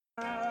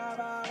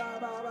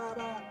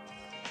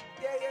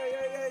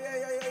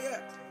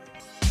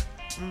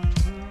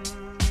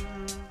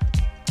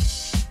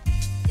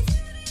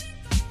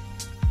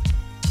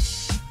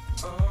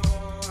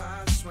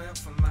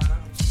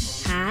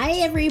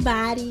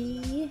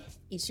everybody,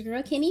 it's your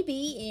girl Kenny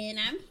B, and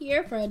I'm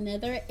here for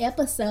another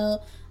episode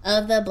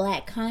of the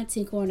Black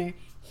Content Corner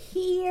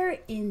here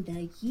in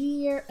the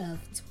year of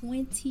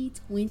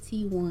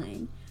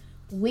 2021.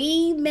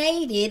 We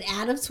made it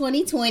out of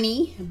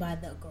 2020 by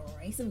the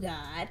grace of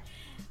God,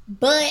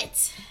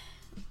 but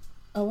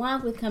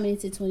along with coming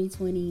into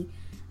 2020,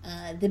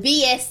 the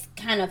BS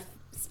kind of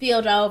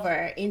spilled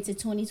over into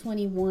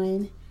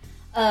 2021.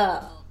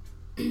 I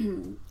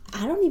don't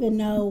even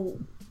know.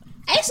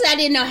 Actually, I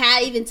didn't know how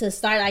even to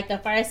start like the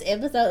first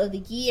episode of the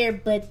year,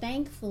 but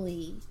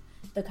thankfully,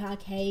 the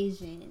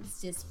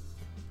Caucasians just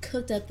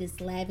cooked up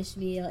this lavish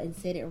meal and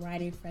set it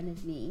right in front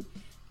of me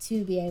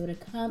to be able to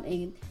come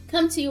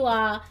to you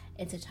all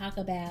and to talk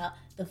about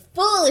the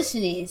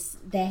foolishness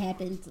that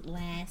happened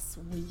last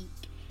week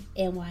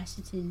in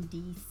Washington,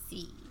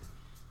 D.C.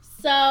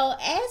 So,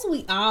 as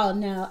we all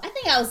know, I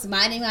think I was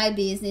minding my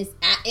business.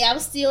 I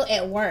was still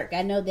at work.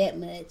 I know that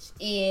much.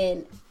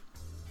 And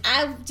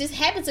I just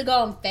happened to go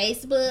on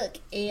Facebook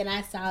and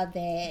I saw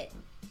that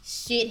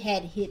shit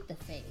had hit the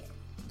fan.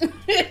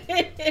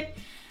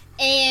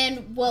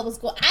 And what was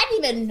going on, I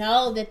didn't even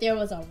know that there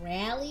was a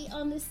rally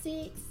on the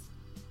 6th.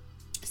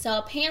 So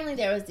apparently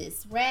there was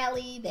this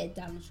rally that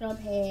Donald Trump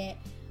had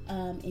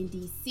in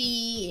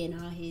DC,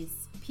 and all his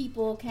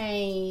people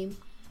came,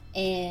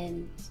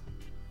 and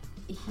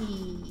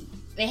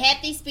they had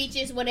these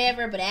speeches,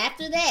 whatever, but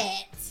after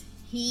that,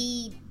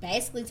 he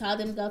basically told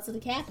them to go to the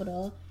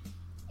Capitol.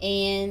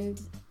 And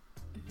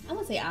I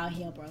wouldn't say all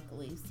hell broke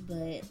loose,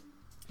 but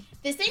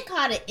this thing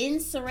called an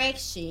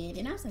insurrection,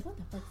 and I was like, what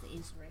the fuck is an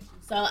insurrection?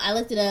 So I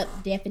looked it up,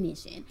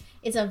 definition.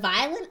 It's a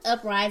violent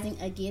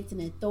uprising against an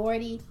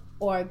authority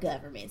or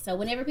government. So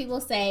whenever people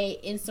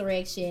say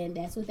insurrection,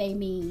 that's what they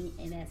mean,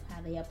 and that's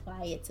how they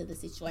apply it to the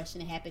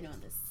situation that happened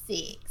on the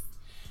 6th.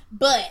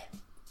 But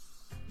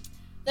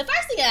the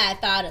first thing that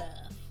I thought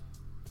of,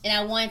 and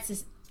I wanted to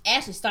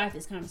actually start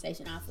this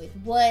conversation off with,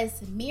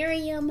 was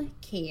Miriam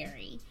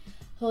Carey,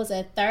 who was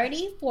a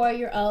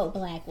 34-year-old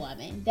black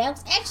woman that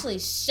was actually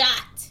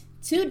shot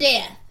to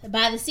death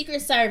by the Secret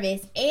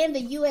Service and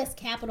the U.S.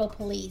 Capitol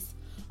Police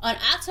on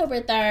October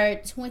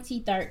 3rd,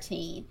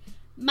 2013.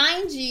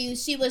 Mind you,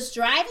 she was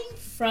driving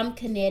from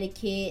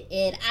Connecticut,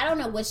 and I don't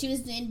know what she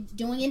was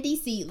doing in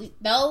D.C.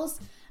 Those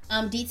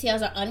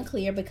details are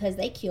unclear because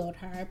they killed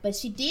her, but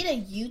she did a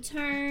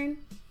U-turn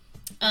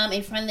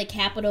in front of the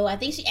Capitol. I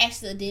think she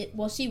actually did,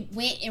 she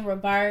went in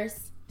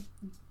reverse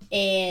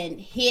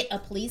and hit a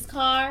police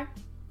car.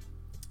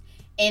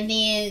 And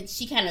then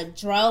she kind of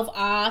drove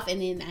off,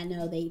 and then I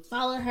know they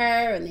followed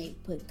her, and they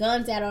put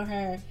guns out on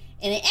her,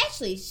 and they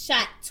actually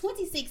shot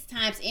 26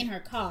 times in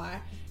her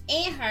car,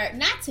 and her,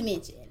 not to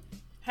mention,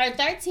 her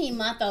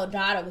 13-month-old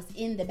daughter was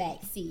in the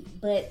back seat,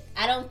 but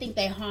I don't think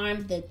they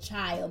harmed the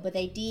child, but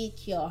they did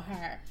kill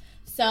her.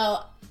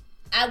 So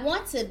I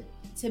want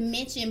to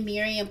mention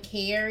Miriam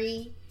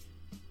Carey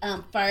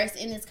first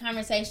in this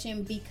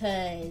conversation,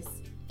 because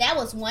that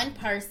was one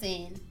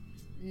person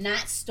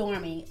not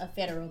storming a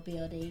federal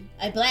building.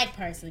 A black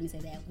person, let me say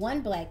that.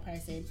 One black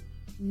person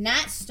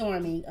not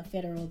storming a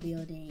federal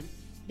building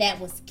that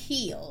was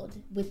killed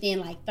within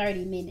like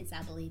 30 minutes,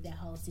 I believe that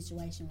whole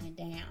situation went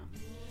down.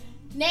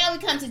 Now we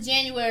come to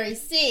January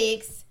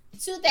 6th,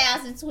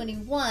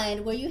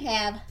 2021, where you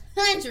have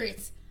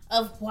hundreds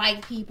of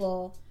white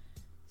people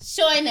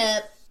showing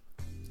up.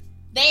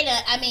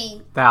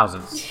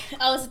 Thousands.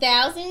 Oh, it's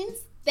thousands?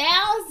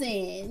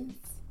 Thousands.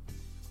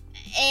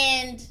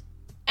 And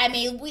I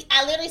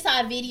literally saw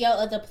a video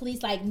of the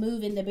police like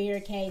moving the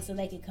barricade so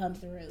they could come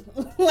through.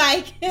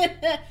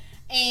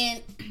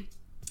 And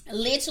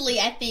literally,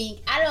 I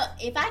think,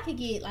 if I could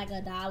get like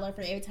 $1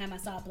 for every time I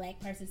saw a black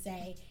person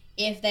say,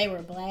 if they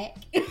were black.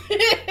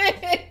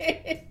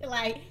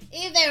 Like,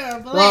 if they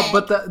were black. Well,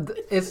 but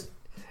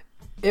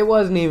it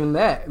wasn't even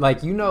that.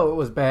 Like, it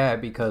was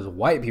bad because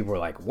white people were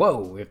like,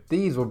 whoa, if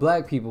these were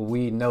black people,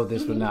 we know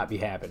this would not be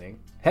happening.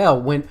 Hell,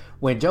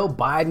 when Joe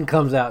Biden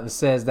comes out and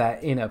says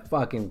that in a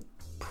fucking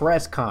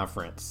press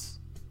conference,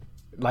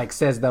 like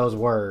says those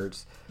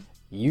words,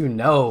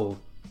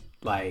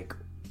 like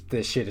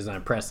this shit is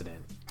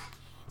unprecedented.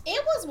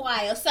 It was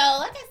wild. So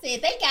like I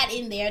said, they got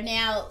in there.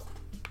 Now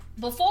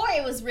before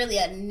it was really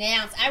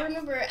announced, I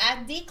remember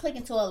I did click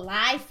into a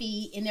live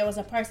feed and there was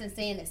a person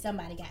saying that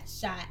somebody got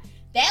shot.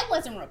 That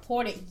wasn't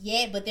reported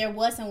yet, but there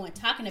was someone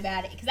talking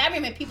about it, because I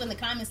remember people in the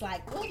comments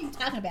like, what are you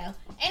talking about?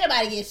 Ain't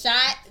nobody get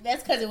shot.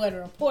 That's because it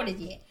wasn't reported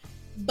yet.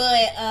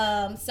 But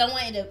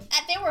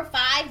there were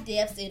 5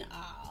 deaths in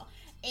all.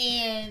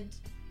 And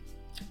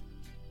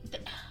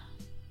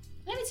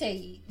let me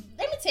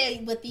tell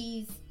you what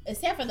these,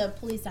 except for the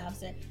police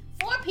officer,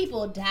 4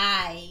 people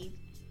died,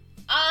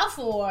 all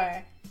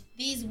for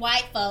these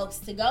white folks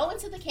to go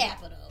into the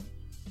Capitol,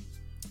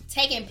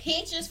 taking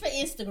pictures for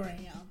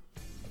Instagram,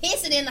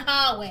 pissing in the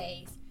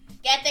hallways,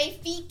 got their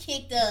feet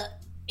kicked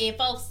up in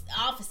folks'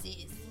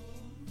 offices,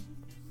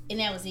 and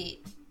that was it.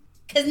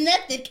 Because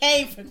nothing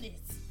came from this.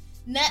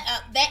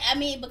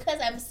 Because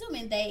I'm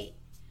assuming they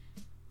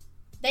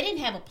didn't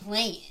have a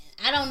plan.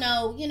 I don't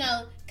know,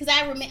 because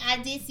I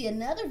did see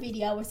another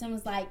video where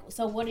someone's like,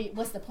 so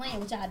what's the plan?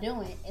 What y'all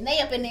doing? And they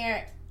up in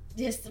there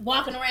just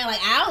walking around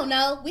like, I don't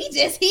know. We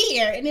just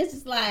here. And it's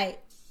just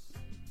like,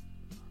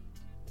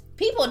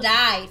 people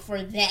died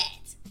for that.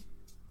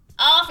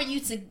 All for you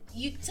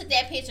took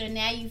that picture and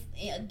now you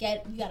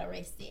got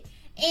arrested.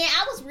 And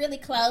I was really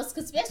close,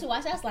 because especially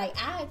watching, I was like,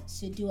 I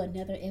should do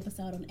another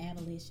episode on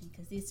abolition,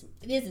 because this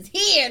is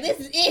here. This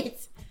is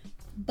it.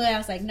 But I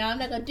was like, no, I'm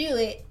not going to do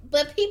it.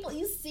 But people,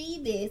 you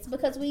see this,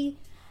 because I've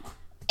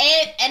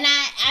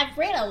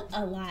read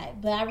a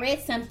lot, but I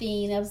read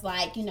something that was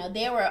like,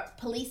 there were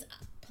police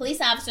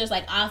officers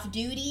like off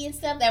duty and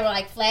stuff that were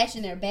like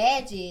flashing their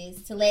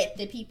badges to let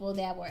the people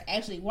that were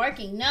actually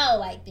working know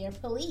like they're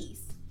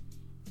police.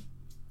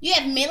 You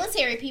have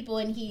military people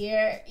in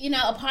here,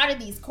 a part of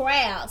these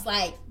crowds.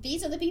 Like,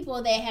 these are the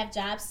people that have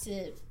jobs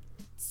to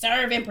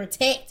serve and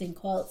protect, in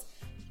quotes.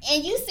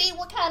 And you see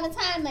what kind of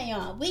time they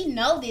on. We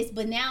know this,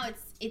 but now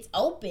it's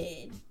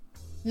open.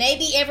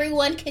 Maybe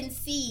everyone can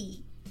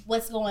see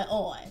what's going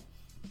on.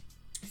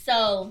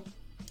 So,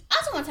 I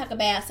also want to talk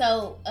about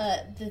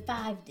the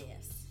 5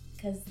 deaths.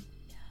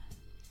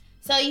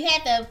 So you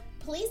had the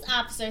police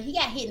officer, he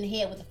got hit in the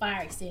head with a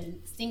fire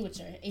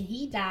extinguisher, and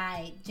he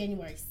died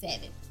January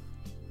 7th.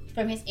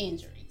 From his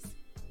injuries.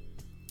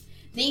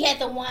 Then you had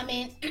the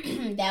woman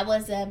that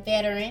was a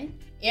veteran,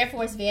 Air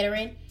Force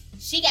veteran.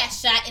 She got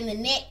shot in the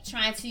neck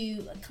trying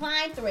to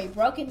climb through a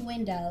broken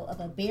window of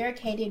a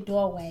barricaded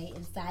doorway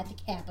inside the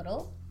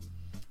Capitol.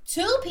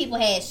 2 people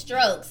had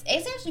strokes.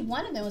 Actually,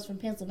 one of them was from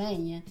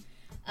Pennsylvania.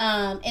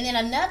 And then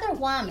another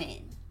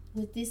woman,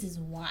 this is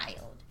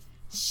wild.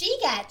 She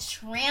got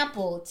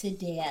trampled to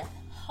death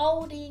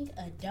holding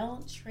a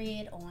 "Don't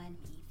Tread on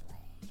Me"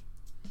 flag.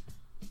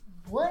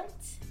 What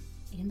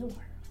in the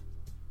world?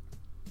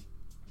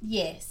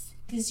 Yes,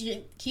 because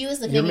Q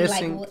is looking at me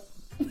like, what?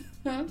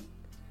 Huh?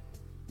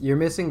 You're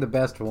missing the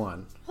best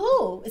one.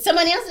 Who?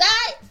 Someone else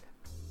died?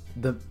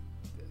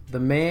 The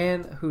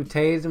man who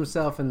tased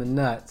himself in the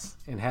nuts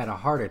and had a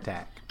heart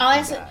attack.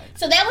 Oh, so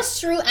that was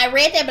true. I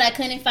read that, but I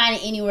couldn't find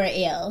it anywhere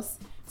else.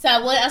 So I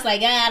was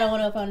like, I don't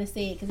want to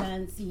say it because I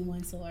didn't see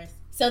one source.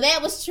 So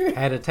that was true.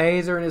 Had a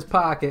taser in his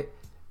pocket,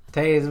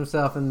 tased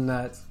himself in the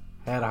nuts,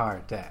 had a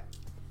heart attack.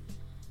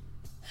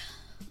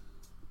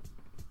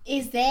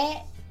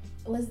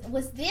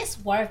 Was this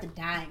worth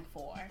dying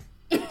for?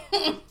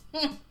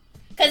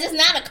 Because it's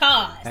not a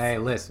cause. Hey,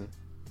 listen.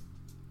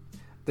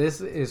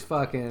 This is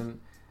fucking,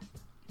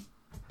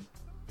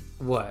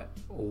 what?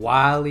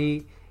 Wile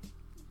E.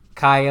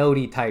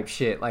 Coyote type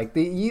shit. Like,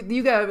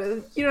 you got,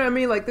 you know what I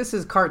mean? Like, this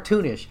is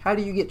cartoonish. How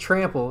do you get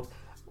trampled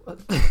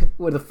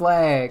with a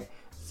flag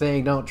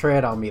saying "Don't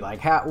tread on me"?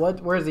 Like,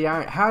 where's the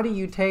iron? How do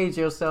you tase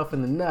yourself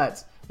in the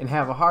nuts and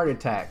have a heart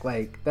attack?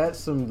 Like, that's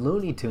some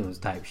Looney Tunes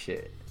type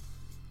shit.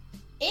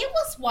 It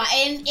was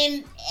wild,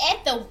 and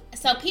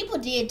so people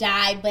did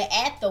die, but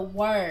at the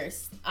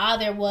worst, all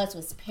there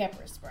was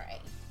pepper spray.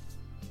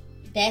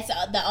 That's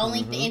the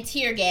only thing, and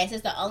tear gas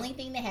is the only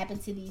thing that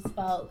happened to these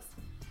folks.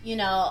 They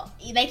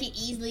could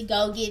easily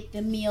go get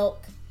the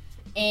milk,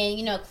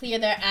 and clear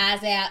their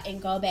eyes out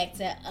and go back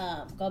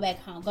home,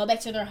 go back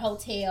to their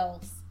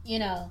hotels.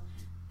 I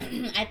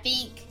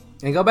think,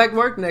 and go back to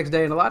work the next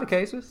day in a lot of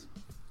cases.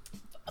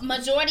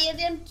 Majority of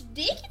them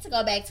did get to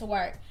go back to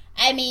work.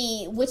 I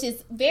mean, which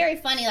is very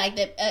funny. Like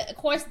that, of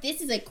course,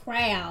 this is a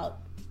crowd,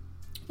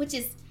 which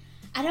is,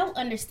 I don't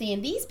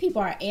understand. These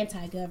people are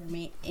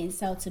anti-government, and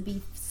so to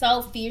be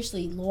so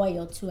fiercely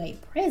loyal to a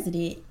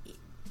president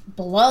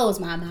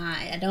blows my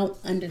mind. I don't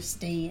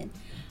understand.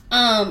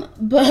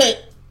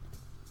 But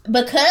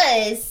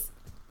because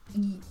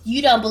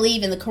you don't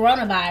believe in the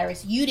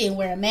coronavirus, you didn't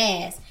wear a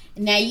mask,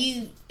 and now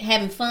you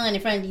having fun in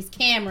front of these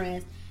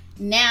cameras.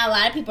 Now a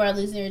lot of people are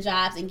losing their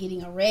jobs and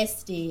getting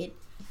arrested.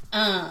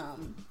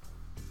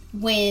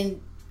 When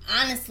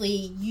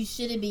honestly, you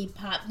should have been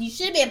popped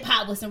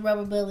with some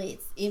rubber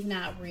bullets, if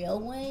not real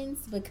ones.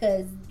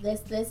 Because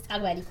let's talk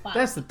about equality.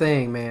 That's the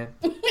thing, man.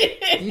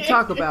 You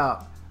talk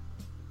about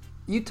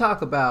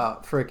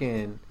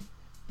freaking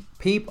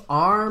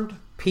armed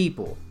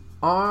people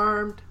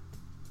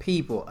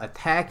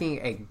attacking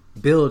a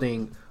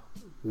building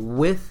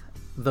with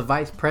the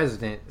vice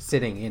president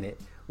sitting in it,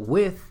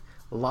 with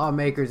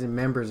lawmakers and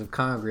members of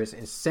Congress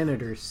and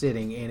senators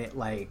sitting in it,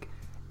 like.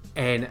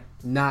 And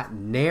not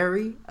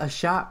nary a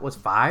shot was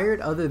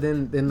fired other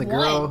than the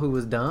girl who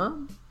was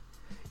dumb?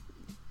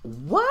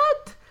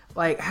 What?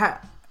 Like, I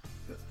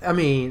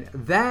mean,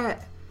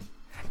 that...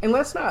 And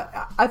let's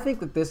not... I think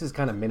that this is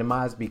kind of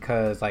minimized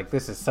because, like,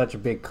 this is such a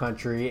big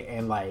country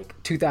and, like,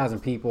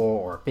 2,000 people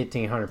or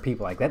 1,500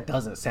 people, like, that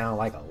doesn't sound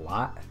like a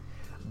lot.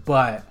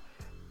 But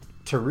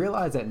to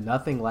realize that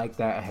nothing like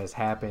that has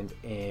happened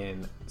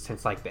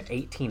since, like, the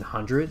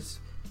 1800s...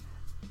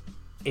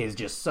 is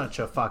just such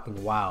a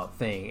fucking wild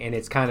thing. And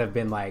it's kind of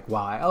been like,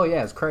 wow, oh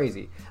yeah, it's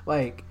crazy.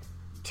 Like,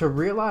 to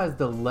realize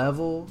the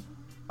level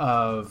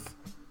of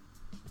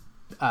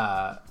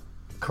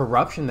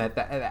corruption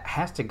that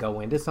has to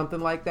go into something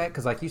like that,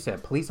 because like you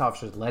said, police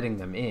officers letting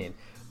them in,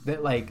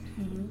 that like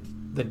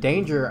the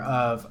danger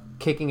of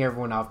kicking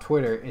everyone off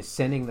Twitter and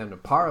sending them to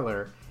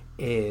Parler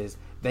is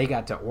they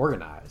got to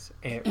organize.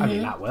 And I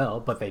mean, not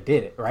well, but they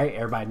did it, right?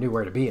 Everybody knew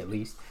where to be at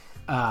least.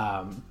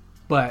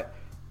 But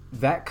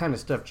that kind of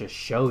stuff just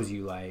shows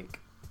you, like,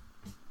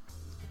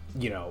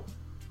 you know,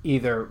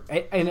 either,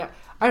 and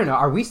I don't know,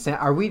 are we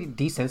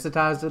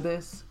desensitized to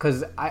this?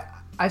 Because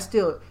I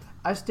still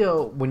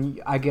when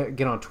I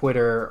get on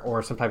Twitter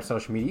or some type of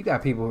social media, you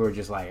got people who are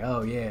just like,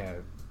 oh yeah,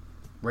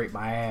 rape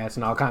my ass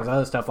and all kinds of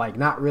other stuff, like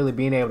not really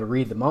being able to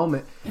read the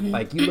moment.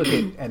 Like you look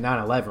at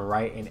 9/11,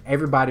 right, and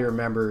everybody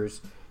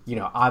remembers, you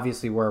know,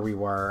 obviously where we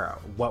were,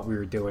 what we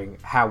were doing,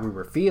 how we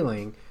were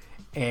feeling,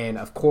 and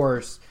of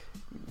course,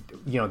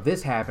 you know,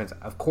 this happens,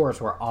 of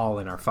course we're all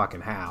in our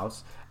fucking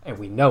house and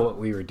we know what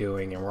we were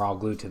doing and we're all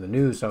glued to the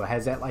news. So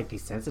has that like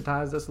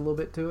desensitized us a little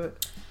bit to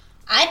it?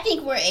 I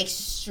think we're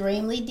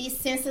extremely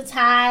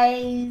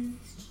desensitized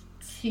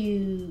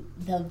to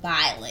the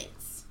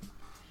violence.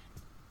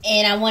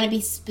 And I want to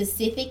be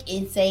specific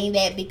in saying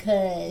that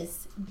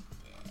because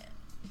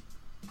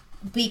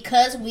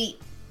we,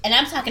 and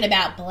I'm talking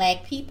about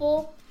black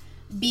people,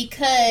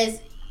 because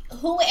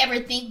who would ever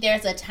think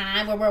there's a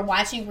time where we're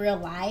watching real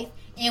life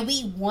and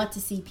we want to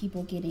see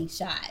people getting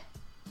shot?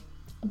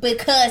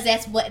 Because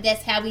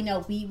that's how we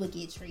know we would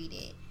get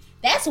treated.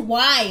 That's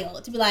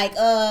wild to be like,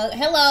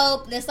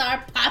 hello, let's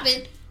start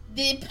popping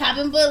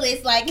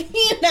bullets, like,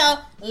 you know,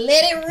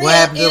 let it rip. What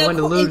happens when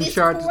the looting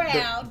starts?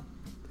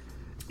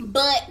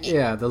 But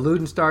yeah, the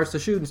looting starts, the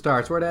shooting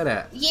starts. Where that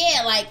at?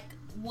 Yeah, like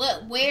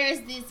where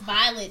is this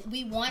violence?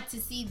 We want to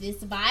see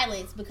this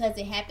violence because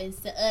it happens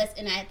to us.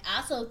 And I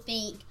also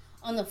think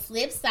on the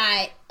flip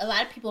side, a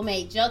lot of people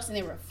made jokes and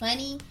they were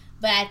funny,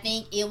 but I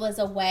think it was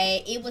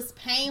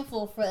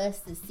painful for us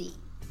to see.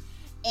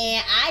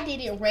 And I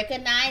didn't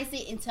recognize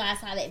it until I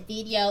saw that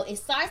video. It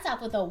starts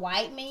off with a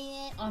white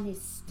man on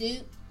his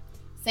stoop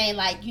saying,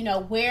 like, you know,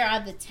 where are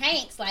the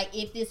tanks? Like,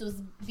 if this was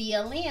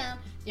BLM,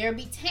 there would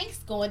be tanks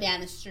going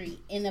down the street.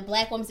 And the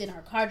black woman's in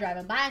her car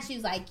driving by, and she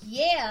was like,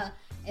 yeah.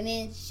 And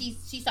then she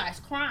starts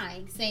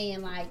crying,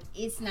 saying, like,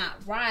 it's not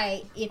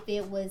right. If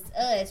it was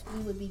us, we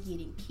would be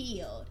getting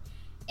killed.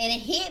 And it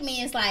hit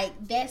me. It's like,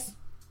 this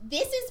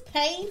is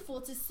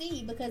painful to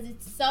see because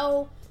it's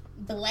so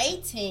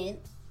blatant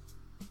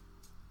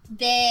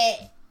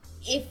that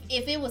if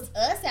it was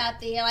us out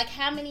there, like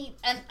how many,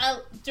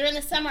 during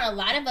the summer, a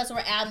lot of us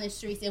were out in the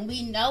streets, and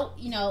we know,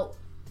 you know,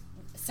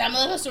 some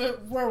of us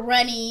were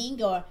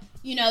running, or,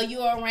 you know, you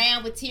were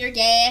around with tear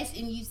gas,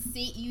 and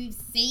you've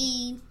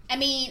seen, I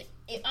mean,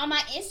 on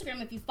my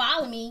Instagram, if you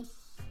follow me,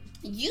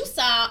 you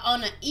saw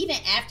even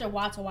after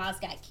Walter Wallace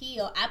got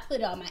killed, I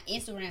put it on my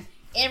Instagram,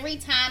 every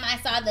time I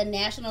saw the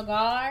National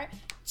Guard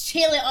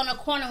chilling on a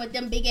corner with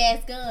them big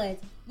ass guns.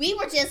 We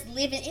were just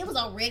living, it was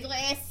a regular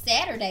ass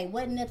Saturday,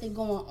 wasn't nothing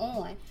going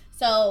on.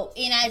 So,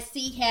 and I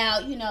see how,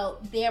 you know,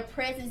 their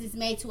presence is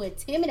made to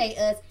intimidate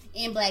us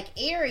in black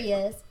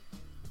areas,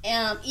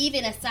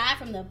 even aside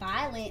from the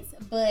violence,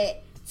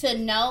 but to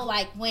know,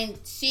 like, when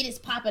shit is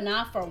popping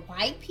off for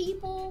white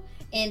people,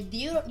 and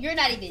you're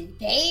not even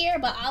there,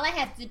 but all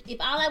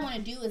I want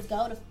to do is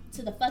go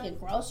to the fucking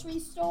grocery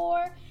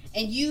store,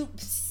 and you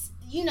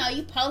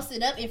post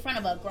it up in front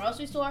of a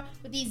grocery store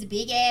with these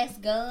big ass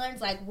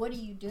guns. Like, what are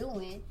you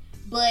doing?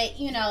 But,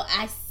 you know,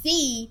 I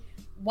see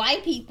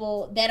white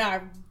people that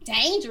are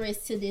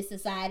dangerous to this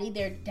society.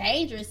 They're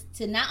dangerous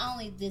to not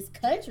only this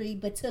country,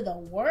 but to the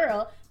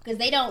world, because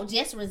they don't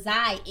just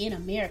reside in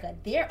America.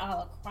 They're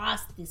all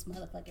across this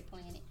motherfucking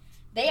planet.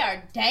 They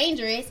are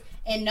dangerous,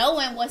 and no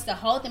one wants to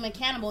hold them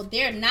accountable.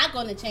 They're not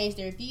going to change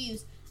their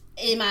views,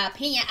 in my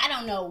opinion. I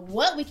don't know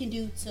what we can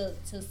do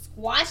to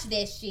squash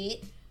that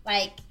shit.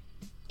 Like,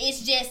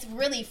 it's just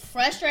really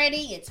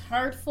frustrating. It's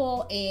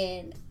hurtful,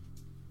 and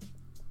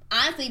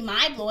honestly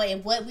mind-blowing.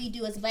 And what we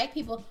do as black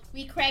people,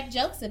 we crack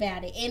jokes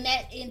about it.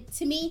 And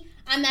to me,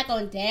 I'm not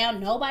going to down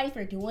nobody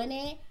for doing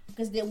it,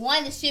 because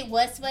the shit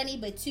was funny,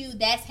 but two,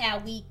 that's how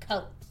we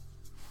cope,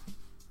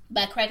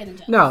 by cracking the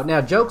jokes. No,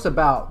 now jokes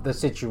about the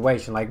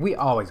situation, like, we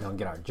always gonna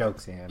get our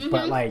jokes in,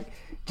 but like,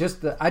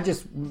 I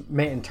just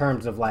meant in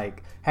terms of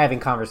like having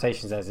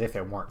conversations as if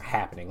it weren't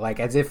happening, like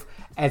as if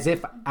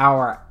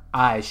our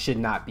eyes should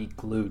not be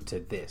glued to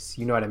this,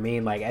 you know what I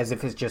mean? Like, as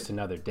if it's just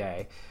another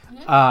day.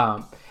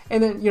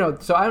 And then, you know,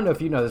 so I don't know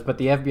if you know this, but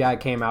the FBI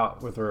came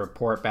out with a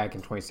report back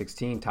in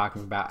 2016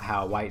 talking about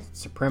how white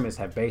supremacists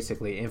have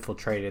basically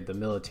infiltrated the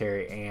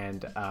military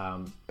and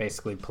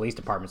basically police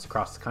departments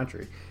across the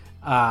country.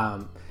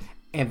 And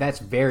that's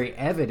very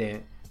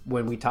evident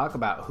when we talk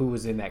about who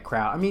was in that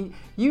crowd. I mean,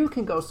 you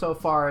can go so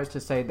far as to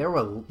say there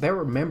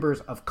were members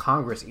of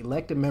Congress,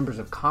 elected members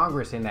of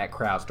Congress in that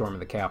crowd storming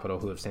the Capitol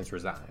who have since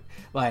resigned.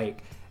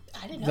 Like,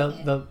 I didn't know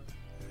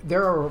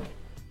that.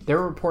 There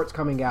are reports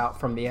coming out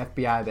from the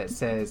FBI that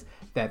says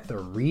that the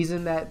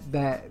reason that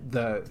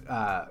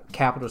the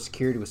Capitol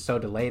security was so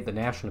delayed, the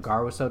National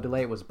Guard was so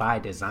delayed, was by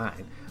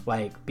design.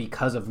 Like,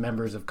 because of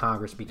members of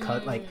Congress,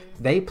 because like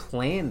they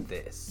planned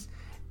this.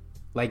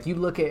 Like, you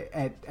look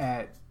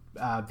at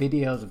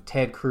videos of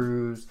Ted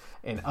Cruz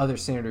and other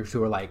senators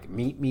who are like,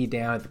 meet me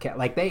down at the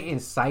like they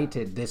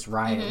incited this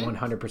riot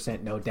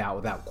 100%, no doubt,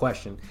 without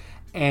question.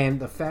 And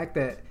the fact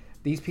that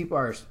these people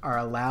are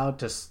allowed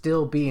to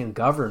still be in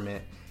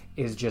government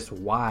is just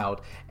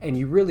wild. And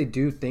you really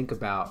do think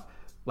about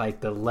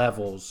like the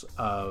levels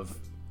of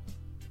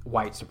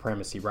white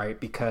supremacy, right?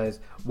 Because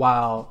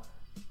while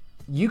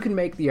you can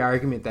make the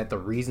argument that the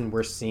reason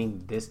we're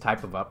seeing this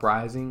type of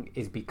uprising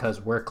is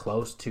because we're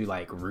close to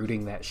like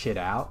rooting that shit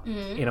out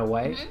in a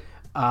way.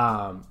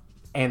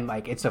 And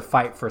like it's a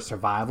fight for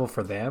survival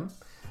for them.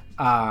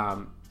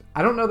 I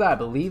don't know that I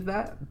believe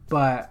that,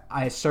 but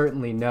I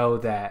certainly know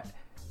that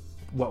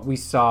what we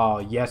saw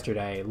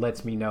yesterday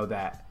lets me know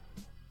that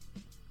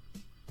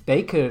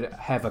they could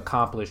have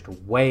accomplished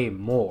way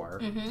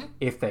more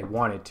if they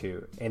wanted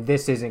to. And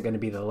this isn't going to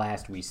be the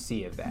last we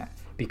see of that,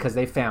 because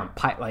they found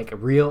like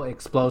real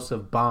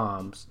explosive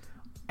bombs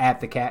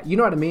at the cat. You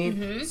know what I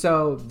mean?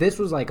 So this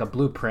was like a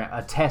blueprint,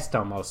 a test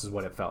almost is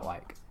what it felt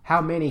like.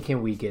 How many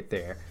can we get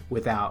there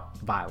without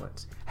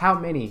violence? How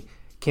many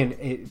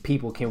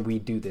people can we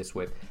do this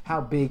with?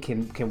 How big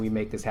can we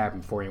make this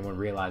happen before anyone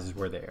realizes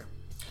we're there?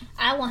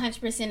 I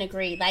 100%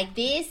 agree. Like,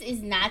 this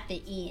is not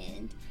the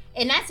end.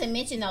 And not to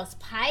mention those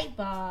pipe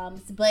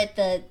bombs, but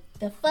the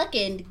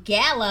fucking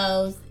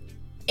gallows,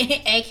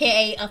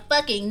 aka a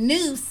fucking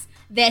noose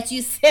that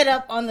you set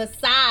up on the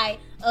side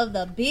of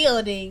the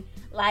building.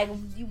 Like,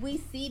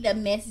 we see the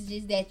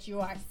messages that you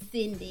are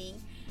sending.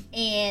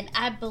 And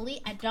I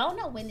don't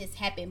know when this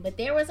happened, but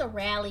there was a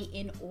rally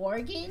in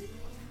Oregon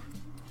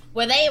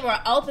where they were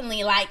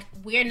openly like,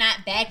 we're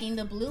not backing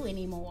the blue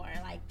anymore.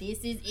 Like, this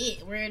is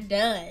it. We're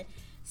done.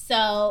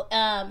 So,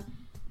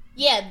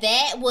 yeah,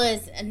 that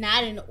was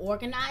not an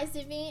organized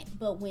event,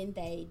 but when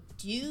they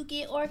do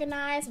get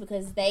organized,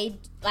 because they,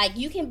 like,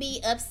 you can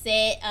be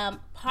upset.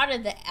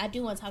 I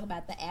do want to talk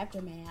about the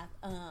aftermath.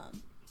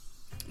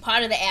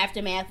 Part of the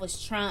aftermath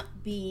was Trump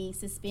being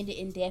suspended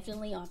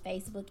indefinitely on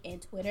Facebook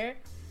and Twitter.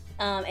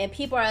 And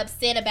people are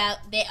upset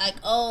about that, like,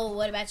 oh,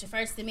 what about your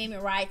First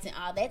Amendment rights and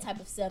all that type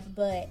of stuff.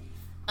 But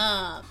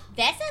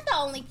that's not the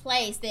only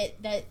place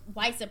that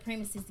white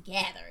supremacists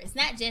gather. It's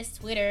not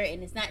just Twitter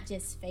and it's not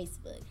just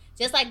Facebook.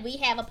 Just like we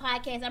have a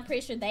podcast, I'm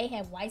pretty sure they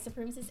have white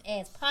supremacists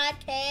as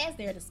podcasts.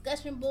 There are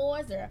discussion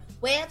boards, there are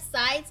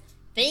websites,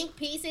 think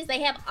pieces.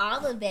 They have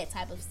all of that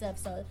type of stuff.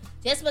 So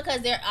just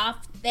because they're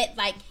off, that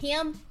like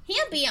him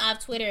being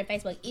off Twitter and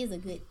Facebook is a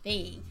good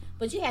thing.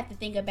 But you have to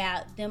think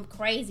about them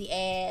crazy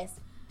ass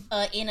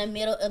in the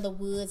middle of the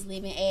woods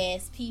living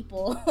ass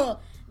people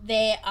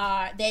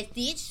that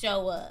did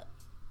show up.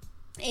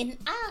 And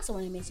I also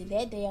want to mention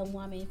that damn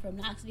woman from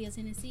Knoxville,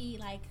 Tennessee.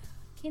 Like,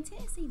 can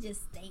Tennessee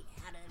just stay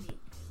out of it?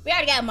 We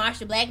already got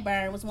Marsha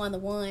Blackburn was one of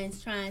the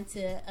ones trying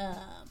to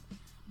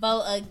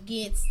vote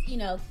against,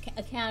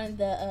 counting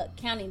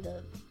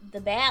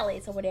the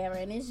ballots or whatever.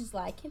 And it's just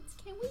like, can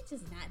we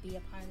just not be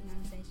a part of the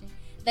conversation?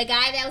 The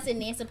guy that was in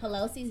Nancy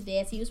Pelosi's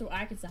desk, he was from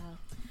Arkansas.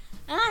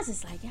 And I was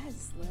just like, I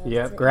just love it.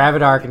 Yep,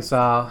 Gravitt,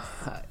 Arkansas.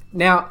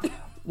 Now,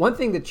 one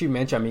thing that you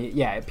mentioned, I mean,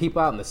 yeah,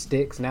 people out in the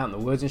sticks and out in the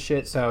woods and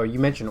shit. So you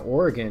mentioned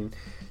Oregon.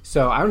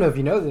 So I don't know if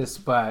you know this,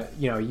 but,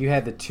 you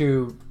had the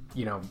two,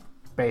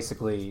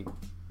 basically,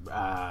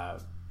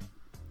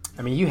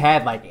 you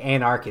had like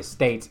anarchist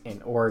states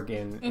in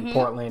Oregon, in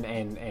Portland,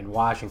 and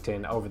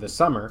Washington over the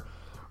summer.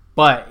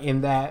 But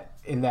in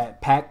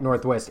that Pac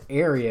Northwest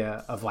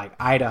area of like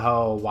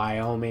Idaho,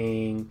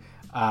 Wyoming,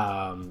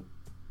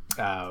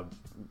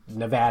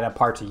 Nevada,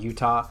 parts of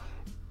Utah,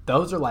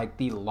 those are like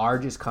the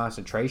largest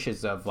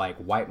concentrations of like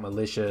white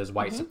militias,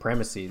 white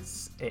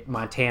supremacies.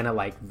 Montana,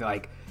 like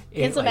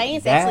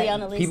Pennsylvania's actually on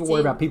the list. People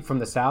worry about people from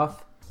the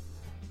South.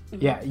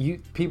 Yeah,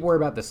 people worry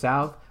about the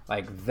South.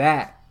 Like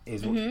that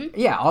is,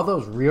 all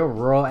those real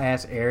rural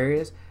ass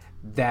areas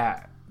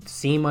that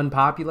seem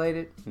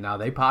unpopulated. No,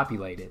 they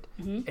populated,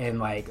 and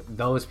like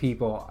those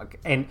people,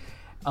 and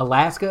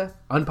Alaska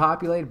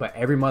unpopulated, but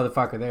every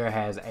motherfucker there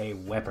has a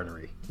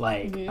weaponry.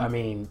 Like, I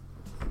mean.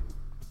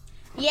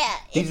 Yeah,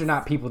 these are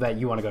not people that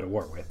you want to go to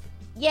war with.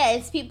 Yeah,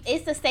 it's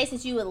the states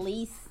that you at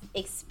least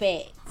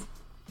expect,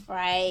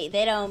 right?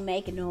 They don't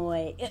make a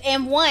noise.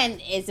 And one,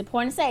 it's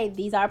important to say,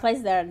 these are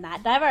places that are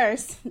not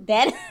diverse.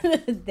 That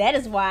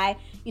is why,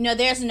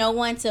 there's no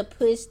one to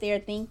push their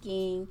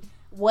thinking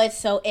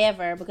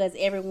whatsoever, because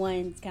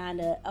everyone's kind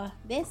of,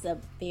 that's a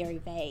very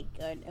vague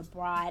or a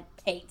broad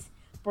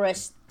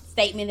paintbrush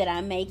statement that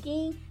I'm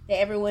making, that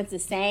everyone's the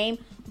same.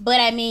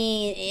 But I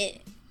mean,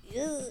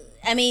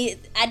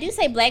 I do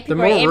say black people.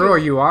 The more rural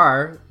you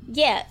are.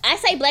 Yeah, I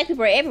say black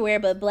people are everywhere,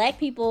 but black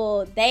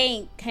people, they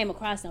ain't came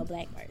across no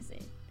black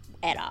person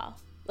at all.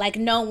 Like,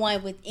 no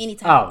one with any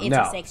type of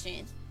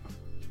intersection.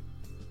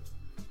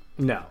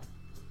 No.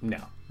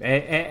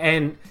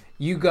 And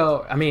you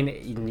go,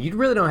 you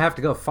really don't have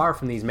to go far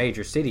from these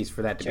major cities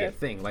for that to be a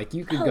thing. Like,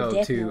 you could go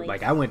definitely. To,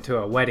 like, I went to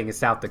a wedding in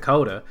South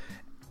Dakota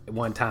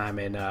one time,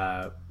 and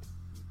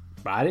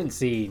but I didn't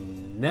see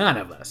none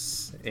of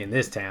us in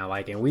this town.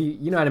 Like, and we,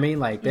 you know what I mean?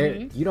 Like,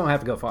 you don't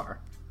have to go far.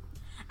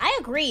 I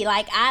agree.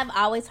 Like, I've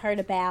always heard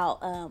about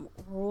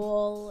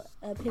rural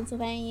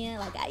Pennsylvania.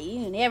 Like,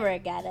 you never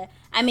gotta.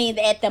 I mean,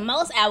 at the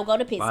most, I would go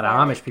to Pittsburgh. A lot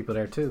of Amish people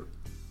there too.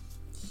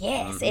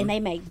 Yes, and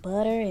they make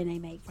butter and they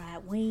make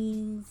fried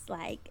wings.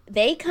 Like,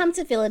 they come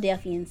to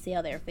Philadelphia and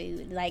sell their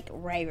food, like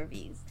rave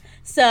reviews.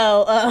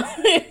 So,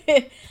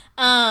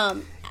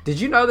 did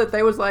you know that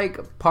they was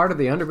like part of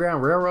the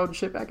Underground Railroad and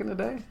shit back in the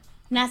day?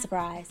 Not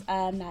surprised.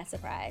 I'm not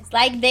surprised.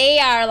 Like, they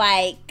are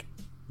like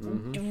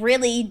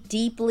really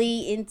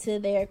deeply into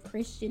their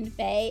Christian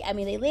faith. I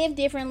mean, they live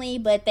differently,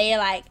 but they're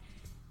like,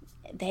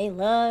 they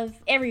love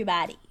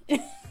everybody.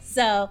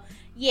 So,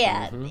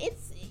 yeah,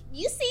 it's,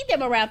 you see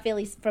them around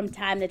Philly from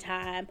time to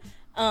time.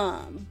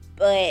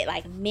 But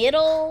like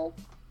middle,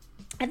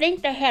 I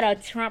think they had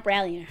a Trump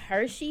rally in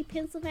Hershey,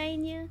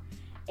 Pennsylvania.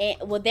 And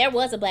well, there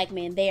was a black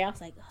man there. I was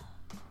like,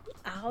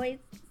 always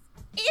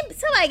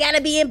somebody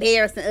gotta be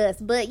embarrassing us.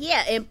 But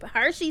yeah, and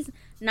Hershey's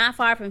not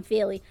far from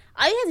Philly.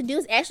 All you have to do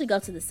is actually go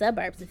to the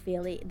suburbs of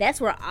Philly. That's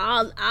where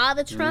all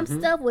the Trump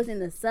stuff was, in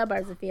the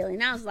suburbs of Philly.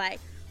 And I was like,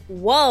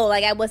 whoa,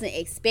 like I wasn't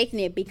expecting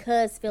it,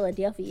 because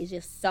Philadelphia is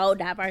just so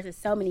diverse. There's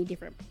so many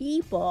different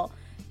people.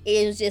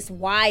 It was just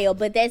wild.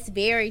 But that's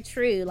very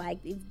true. Like,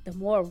 the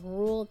more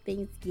rural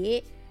things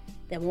get,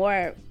 the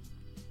more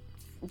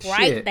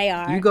bright they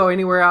are. You go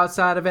anywhere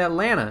outside of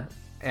Atlanta,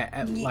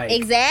 like,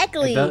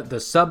 exactly. The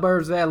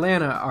suburbs of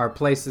Atlanta are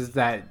places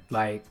that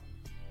like,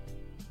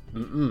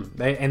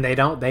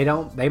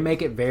 they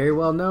make it very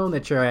well known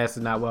that your ass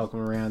is not welcome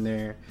around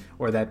there,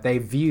 or that they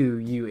view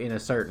you in a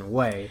certain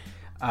way.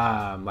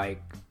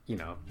 Like, you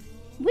know,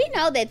 we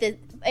know that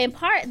and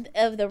part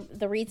of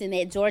the reason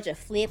that Georgia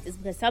flipped is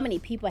because so many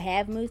people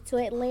have moved to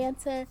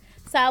Atlanta.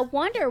 So I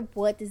wonder,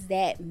 what does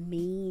that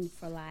mean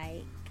for,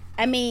 like,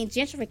 I mean,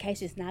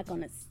 gentrification is not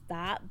going to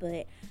stop,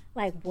 but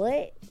like,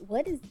 what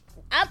is,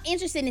 I'm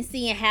interested in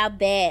seeing how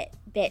that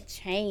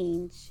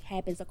change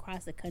happens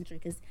across the country,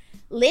 because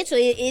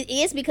literally it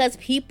is because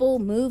people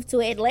moved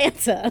to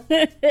Atlanta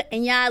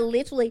and y'all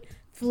literally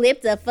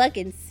flipped a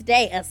fucking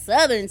state, a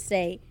southern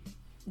state,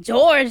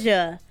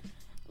 Georgia.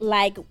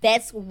 Like,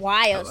 that's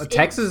wild.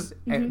 Texas,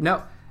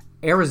 no,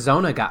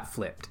 Arizona got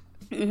flipped.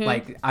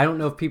 Like, I don't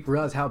know if people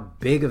realize how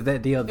big of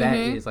that deal that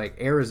is. Like,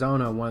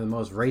 Arizona, one of the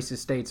most racist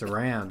states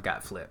around,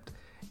 got flipped.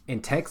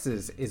 And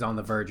Texas is on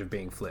the verge of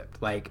being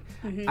flipped. Like,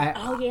 I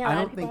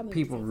don't think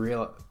people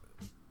realize.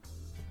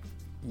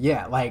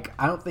 Yeah, like,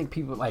 I don't think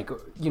people, like,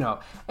 you know,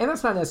 and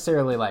that's not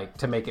necessarily, like,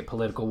 to make it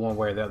political one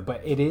way or the other,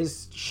 but it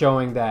is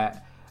showing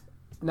that,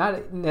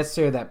 not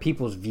necessarily that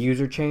people's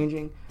views are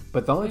changing,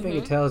 but the only thing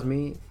it tells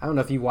me, I don't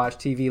know if you watch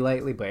TV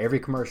lately, but every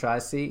commercial I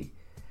see,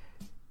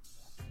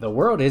 the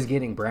world is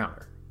getting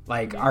browner.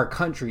 Like, our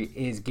country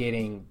is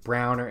getting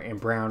browner and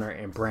browner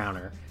and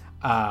browner.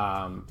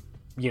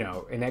 You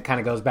know, and that kind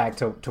of goes back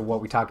to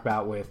what we talked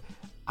about with,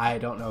 I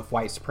don't know if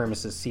white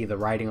supremacists see the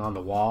writing on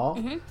the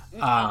wall,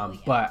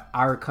 but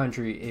our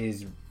country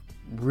is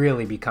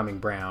really becoming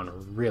brown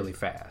really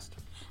fast.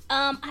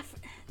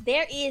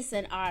 There is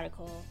an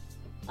article,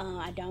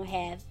 I don't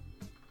have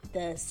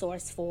the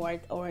source for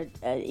it or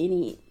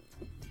any,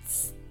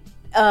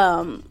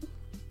 I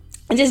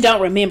just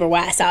don't remember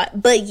why I saw it,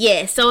 but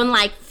yeah, so in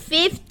like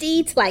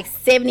 50 to like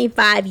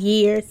 75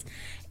 years,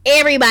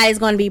 everybody's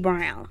going to be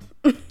brown.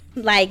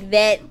 Like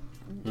that.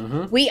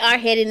 We are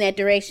heading in that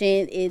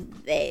direction.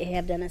 They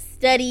have done a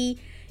study,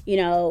 you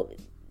know,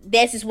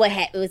 that's just what's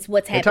happening.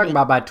 They're talking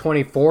about by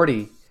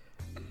 2040,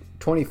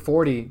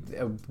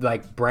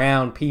 like,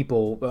 brown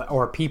people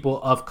or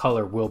people of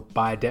color will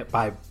by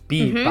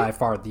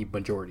far the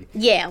majority.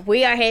 Yeah,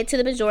 we are headed to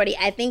the majority.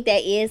 I think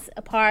that is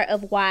a part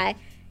of why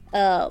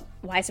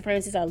white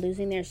supremacists are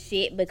losing their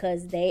shit,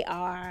 because they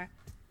are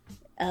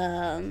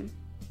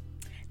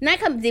not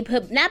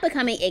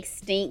becoming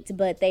extinct,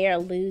 but they are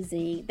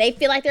losing. They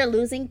feel like they're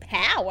losing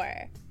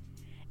power,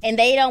 and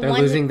they're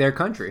losing their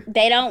country.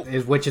 They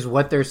don't, which is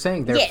what they're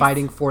saying. They're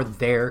fighting for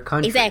their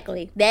country.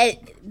 Exactly. That's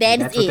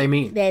what they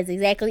mean. That's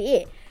exactly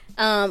it.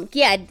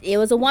 Yeah, it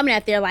was a woman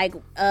out there like,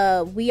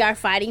 we are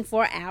fighting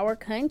for our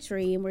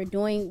country, and we're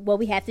doing what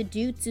we have to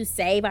do to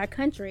save our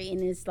country.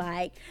 And it's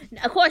like,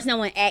 of course, no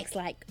one acts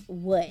like,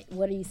 what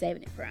are you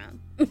saving it from?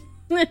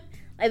 Like,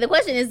 the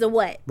question is the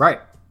what, right?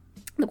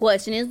 The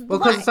question is, well,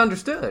 because it's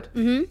understood.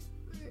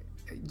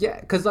 Yeah,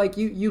 because like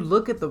you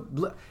look at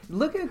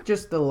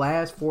just the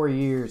last 4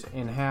 years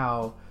and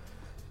how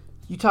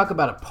you talk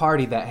about a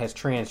party that has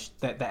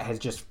that has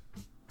just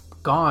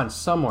gone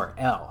somewhere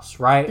else,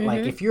 right?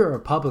 Like, if you're a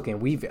Republican,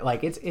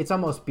 it's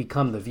almost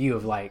become the view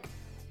of like,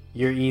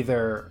 you're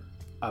either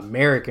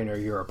American or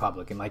you're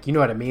Republican. Like, you know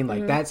what I mean?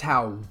 Like, that's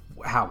how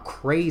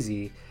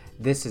crazy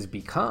this has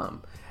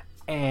become.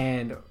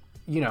 And,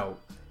 you know,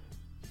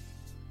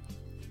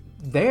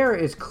 there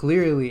is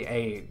clearly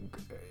a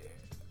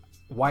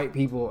large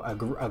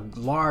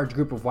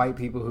group of white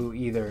people who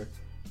either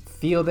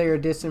feel they are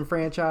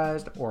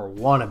disenfranchised or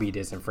want to be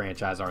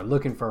disenfranchised, or are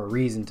looking for a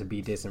reason to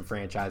be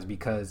disenfranchised.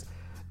 Because,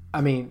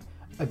 I mean,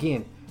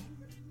 again,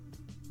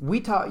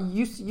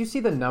 you see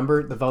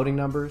the voting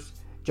numbers.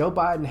 Joe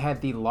Biden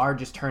had the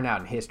largest turnout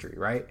in history,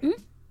 right?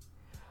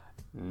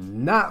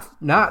 not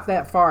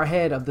that far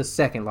ahead of the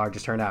second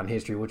largest turnout in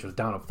history, which was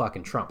Donald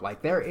fucking Trump.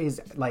 Like, there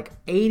is like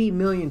 80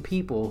 million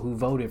people who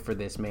voted for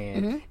this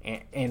man,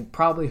 and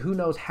probably who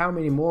knows how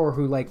many more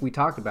who, like we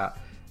talked about,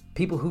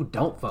 people who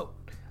don't vote.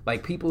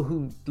 Like, people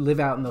who live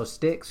out in those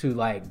sticks who,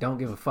 like, don't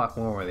give a fuck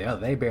one way or the other.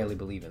 They barely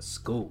believe in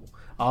school.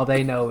 All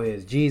they know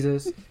is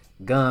Jesus,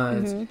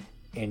 guns,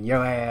 and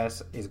your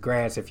ass is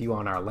grass if you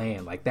on our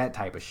land. Like, that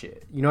type of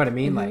shit. You know what I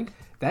mean? Like,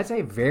 that's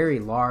a very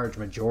large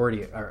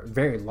majority, or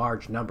very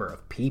large number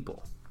of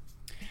people.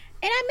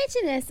 And I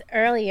mentioned this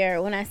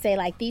earlier when I say,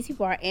 like, these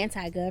people are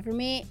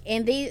anti-government.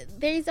 And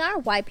these are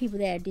white people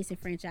that are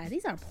disenfranchised.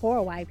 These are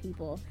poor white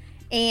people.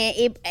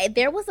 And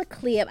there was a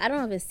clip, I don't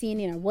know if it's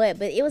CNN or what,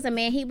 but it was a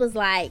man, he was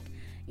like,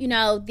 you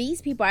know,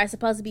 these people are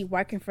supposed to be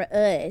working for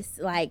us.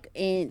 Like,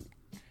 and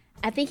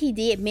I think he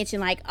did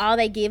mention, like, all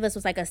they give us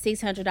was like a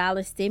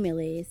 $600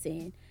 stimulus.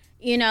 And,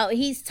 you know,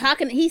 he's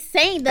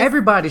saying that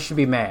everybody should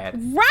be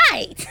mad.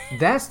 Right.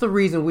 That's the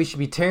reason we should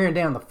be tearing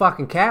down the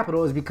fucking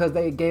Capitol, is because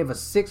they gave us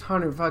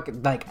 600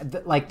 fucking,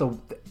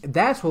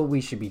 that's what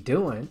we should be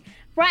doing.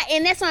 Right.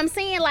 And that's what I'm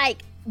saying.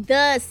 Like,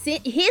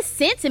 his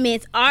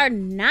sentiments are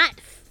not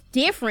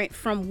different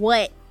from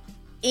what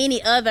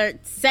any other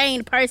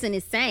sane person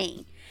is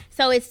saying.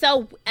 So it's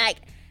so, like,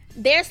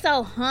 they're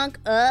so hung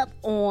up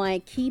on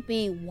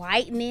keeping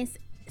whiteness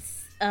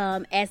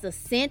as the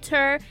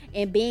center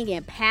and being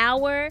in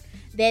power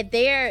that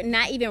they're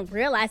not even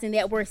realizing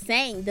that we're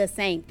saying the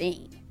same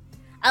thing.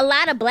 A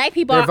lot of black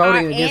people are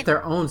voting against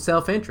their own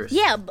self-interest.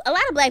 Yeah, a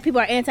lot of black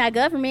people are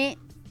anti-government.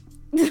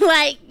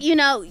 Like, you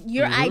know,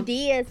 your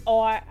ideas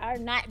are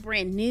not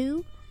brand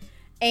new,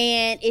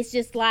 and it's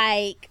just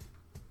like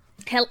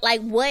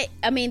what,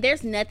 I mean,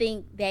 there's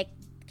nothing that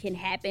can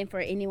happen for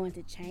anyone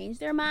to change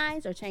their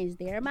minds or change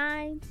their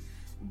minds,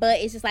 but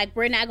it's just like,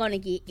 we're not going to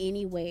get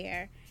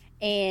anywhere.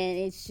 And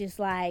it's just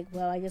like,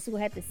 well, I guess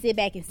we'll have to sit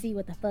back and see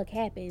what the fuck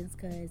happens,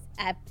 because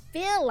I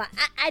feel like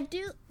I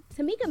do.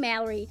 Tamika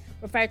Mallory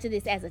referred to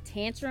this as a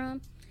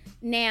tantrum.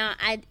 Now,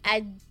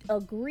 I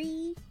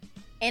agree,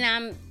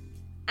 and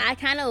I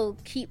kind of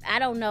I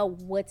don't know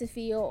what to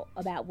feel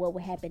about what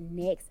would happen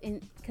next.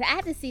 And cause I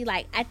have to see,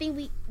 like, I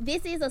think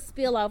this is a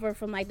spillover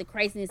from, like, the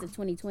craziness of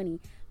 2020,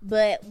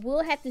 but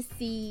we'll have to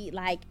see,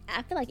 like,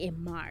 I feel like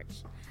in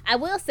March. I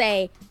will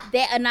say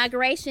that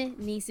inauguration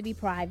needs to be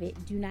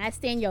private. Do not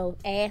stand your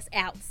ass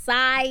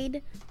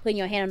outside, putting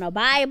your hand on a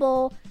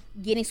Bible,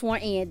 getting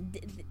sworn in.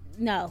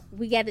 No,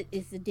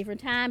 it's a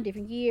different time,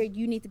 different year.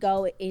 You need to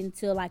go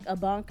into, like, a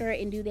bunker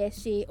and do that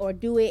shit, or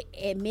do it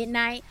at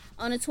midnight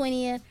on the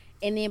 20th.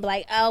 And then be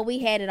like, oh, we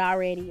had it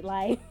already.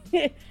 Like,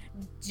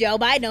 Joe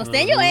Biden, don't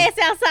stand your ass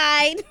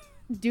outside.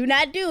 Do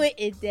not do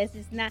it. That's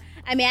just not.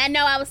 I mean, I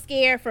know I was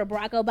scared for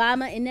Barack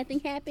Obama and nothing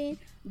happened,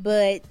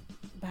 but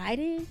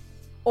Biden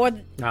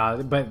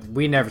no, but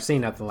we never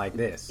seen nothing like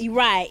this.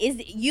 Right?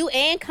 Is you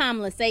and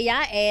Kamala say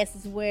y'all ass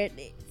is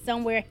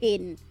somewhere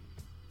hidden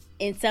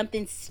in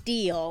something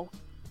still,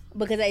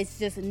 because it's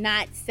just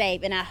not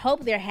safe. And I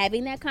hope they're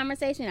having that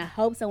conversation. I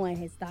hope someone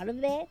has thought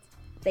of that.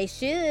 They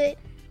should.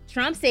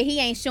 Trump said he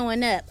ain't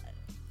showing up.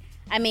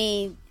 I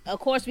mean, of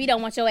course, we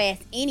don't want your ass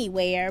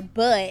anywhere,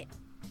 but,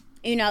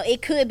 you know,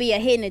 it could be a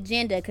hidden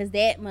agenda, because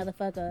that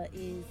motherfucker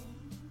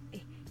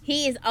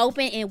he is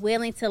open and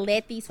willing to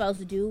let these folks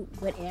do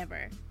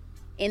whatever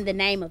in the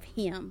name of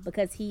him,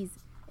 because he's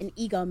an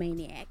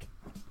egomaniac.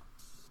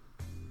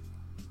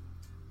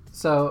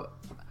 So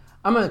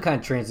I'm going to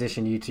kind of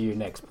transition you to your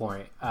next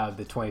point of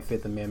the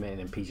 25th Amendment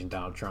and impeaching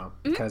Donald Trump,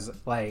 because,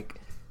 like,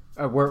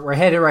 we're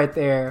headed right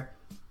there.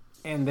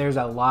 And there's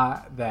a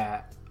lot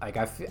that, like,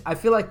 I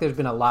feel like there's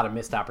been a lot of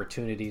missed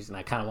opportunities, and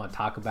I kind of want to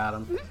talk about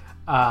them.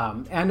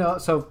 And I know,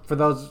 so for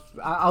those,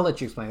 I'll let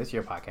you explain. This is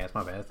your podcast,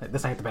 my bad.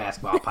 This ain't the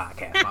basketball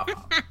podcast, my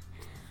fault.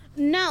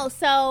 No,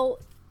 so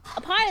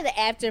a part of the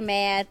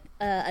aftermath,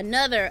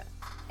 another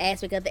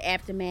aspect of the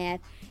aftermath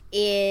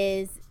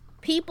is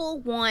people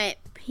want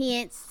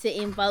Pence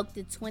to invoke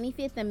the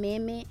 25th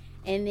Amendment,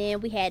 and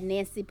then we had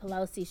Nancy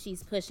Pelosi,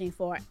 she's pushing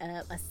for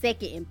a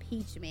second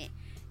impeachment.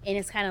 And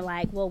it's kind of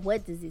like, well,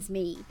 what does this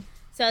mean?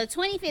 So the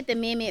 25th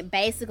Amendment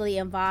basically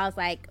involves,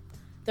 like,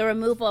 the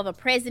removal of a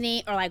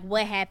president, or, like,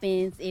 what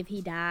happens if he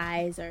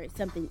dies or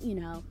something, you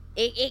know.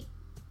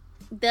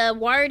 The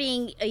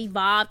wording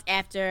evolved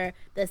after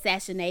the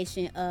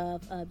assassination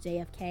of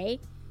JFK.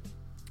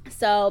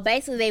 So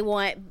basically they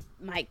want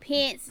Mike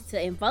Pence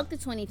to invoke the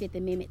 25th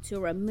Amendment to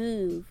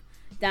remove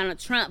Donald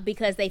Trump,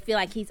 because they feel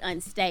like he's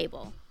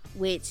unstable,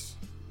 which,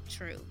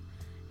 true.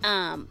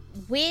 I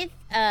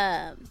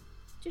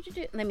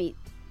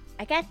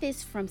got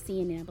this from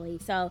CNN, I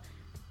believe, so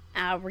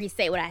I'll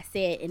restate what I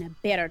said in a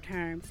better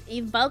terms.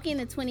 Invoking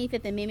the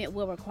 25th Amendment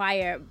will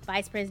require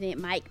Vice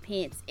President Mike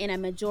Pence and a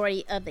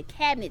majority of the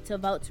cabinet to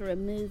vote to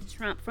remove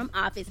Trump from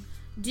office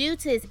due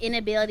to his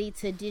inability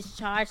to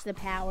discharge the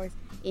powers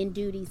and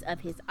duties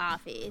of his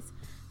office.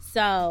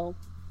 So,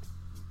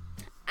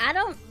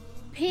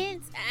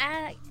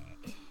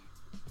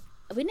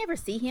 we never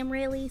see him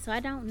really, so I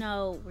don't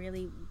know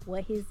really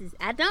what his is.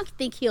 I don't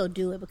think he'll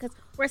do it, because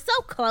we're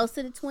so close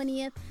to the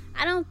 20th.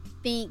 I don't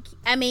think.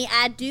 I mean,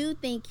 I do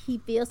think he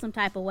feels some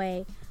type of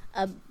way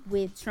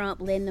with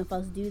Trump letting them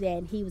folks do that,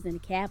 and he was in the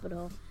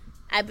Capitol.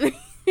 The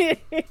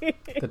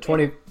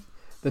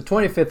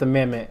 25th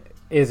Amendment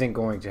isn't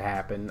going to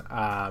happen.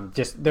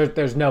 Just there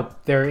is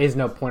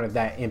no point of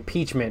that.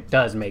 Impeachment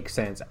does make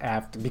sense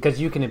because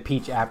you can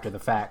impeach after the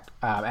fact,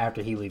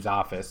 after he leaves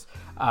office.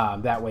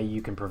 That way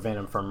you can prevent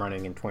him from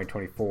running in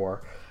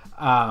 2024.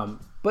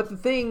 But the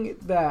thing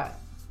that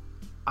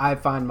I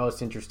find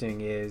most interesting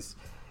is,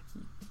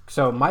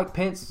 so Mike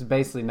Pence is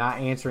basically not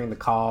answering the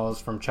calls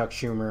from Chuck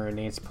Schumer and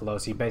Nancy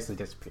Pelosi. He basically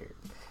disappeared.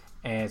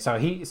 And so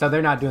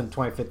they're not doing the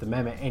 25th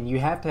Amendment, and you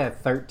have to have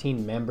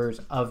 13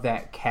 members of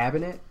that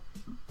cabinet,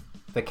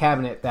 the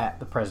cabinet that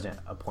the president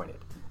appointed.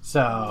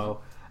 So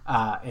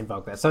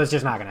invoke that. So it's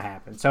just not going to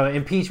happen. So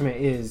impeachment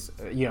is,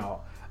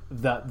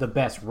 the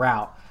best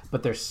route,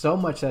 but there's so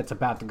much that's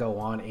about to go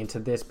on into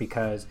this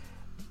because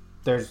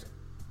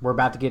we're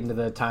about to get into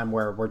the time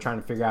where we're trying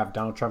to figure out if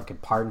Donald Trump can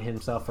pardon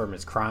himself from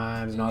his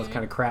crimes and all this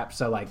kind of crap.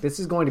 So like this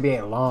is going to be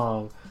a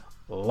long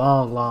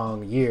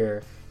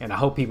year, and I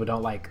hope people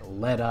don't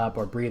let up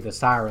or breathe a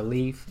sigh of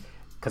relief,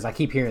 because I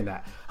keep hearing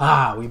that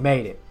we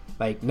made it.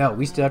 Like, no,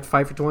 we still have to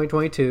fight for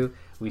 2022.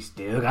 We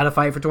still got to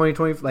fight for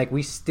 2020. Like,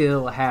 we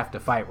still have to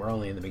fight. We're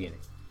only in the beginning.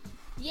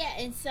 Yeah,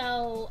 and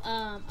so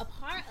a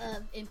part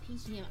of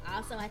impeaching him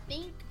also, I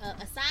think,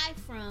 aside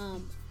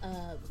from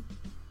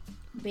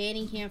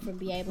banning him from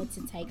being able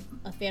to take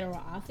a federal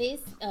office,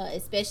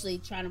 especially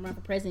trying to run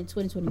for president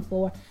in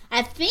 2024,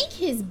 I think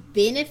his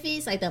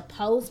benefits, like the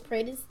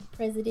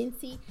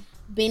post-presidency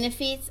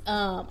benefits,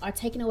 are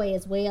taken away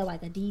as well,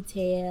 like a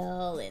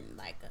detail and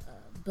like a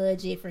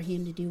budget for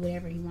him to do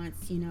whatever he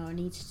wants, or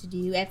needs to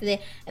do after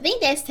that. I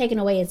think that's taken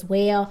away as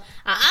well.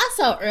 I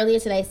also earlier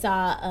today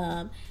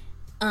saw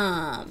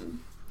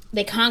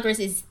that Congress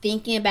is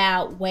thinking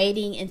about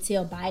waiting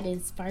until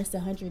Biden's first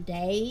 100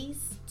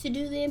 days to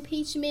do the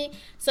impeachment.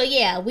 So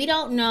yeah, we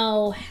don't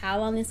know how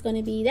long it's going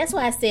to be. That's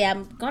why I say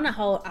I'm going to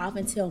hold off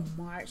until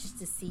March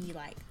to see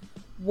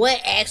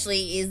what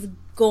actually is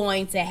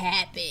going to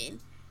happen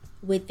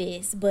with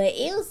this. But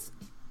it was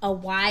a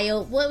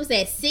while. What was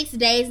that? 6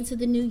 days into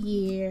the new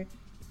year.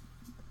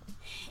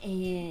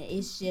 And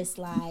it's just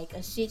like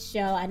a shit show.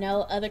 I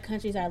know other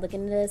countries are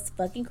looking at us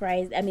fucking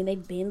crazy. I mean,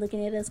 they've been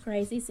looking at us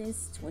crazy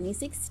since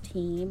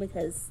 2016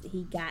 because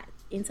he got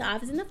into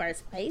office in the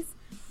first place.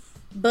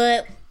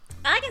 But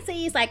all I can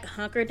say is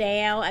hunker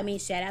down. I mean,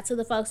 shout out to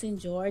the folks in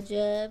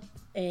Georgia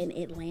and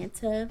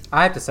Atlanta.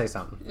 I have to say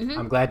something. Mm-hmm.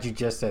 I'm glad you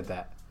just said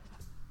that.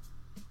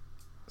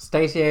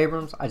 Stacey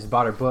Abrams, I just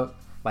bought her book.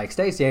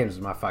 Stacey Abrams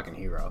is my fucking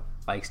hero.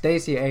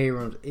 Stacey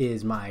Abrams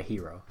is my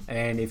hero.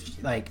 And if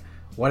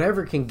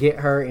whatever can get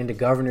her into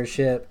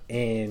governorship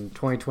in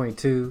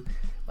 2022,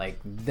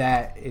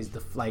 that is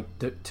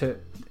to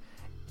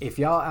if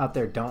y'all out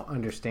there don't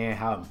understand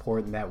how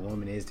important that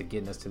woman is to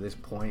getting us to this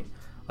point,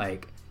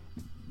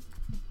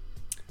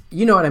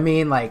 you know what I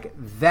mean?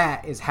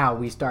 That is how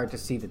we start to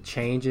see the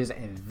changes,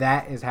 and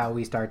that is how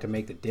we start to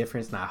make the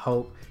difference. And I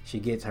hope she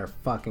gets her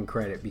fucking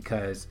credit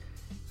because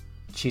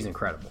she's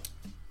incredible.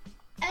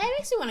 I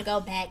actually want to go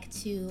back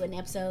to an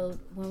episode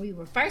when we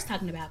were first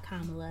talking about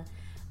Kamala.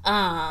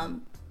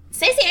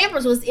 Stacey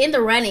Abrams was in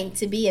the running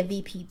to be a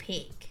VP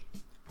pick.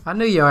 I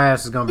knew your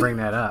ass was going to bring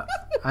that up.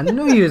 I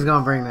knew you was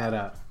going to bring that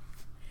up.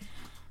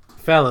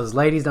 Fellas,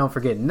 ladies, don't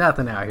forget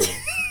nothing out here.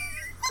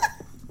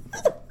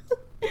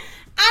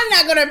 I'm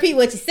not going to repeat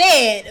what you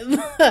said,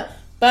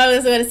 but I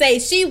was going to say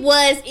she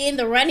was in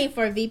the running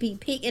for a VP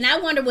pick, and I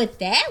wonder what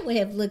that would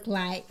have looked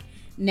like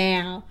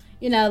now,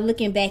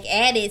 looking back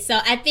at it. So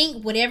I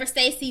think whatever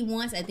Stacey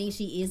wants, I think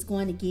she is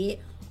going to get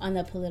on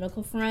the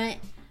political front.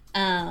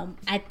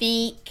 I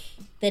think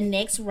the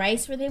next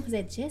race for them, because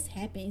it just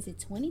happened, is it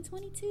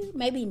 2022?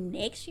 Maybe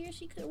next year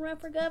she could run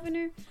for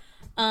governor.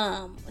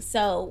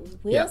 So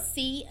we'll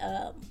see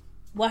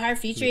what her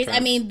future is. I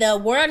mean, the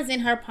world is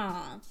in her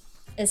palm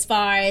as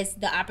far as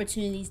the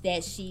opportunities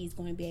that she's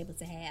going to be able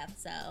to have.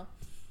 So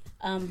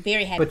I'm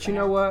very happy. But you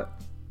know what?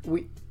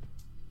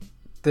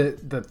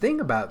 The thing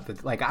about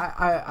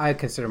I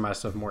consider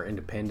myself more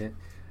independent.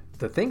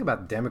 The thing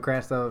about the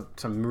Democrats, though,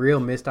 some real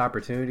missed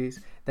opportunities.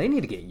 They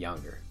need to get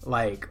younger.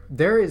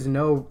 There is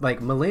no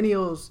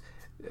millennials.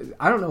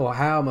 I don't know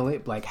how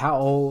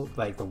old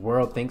the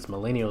world thinks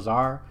millennials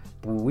are.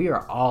 But we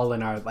are all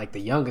in our the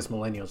youngest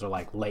millennials are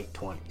late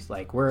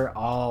 20s. We're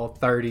all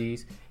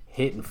 30s,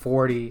 hitting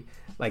 40.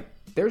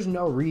 There's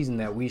no reason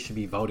that we should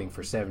be voting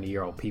for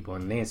 70-year-old people.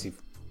 In Nancy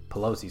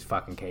Pelosi's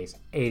fucking case,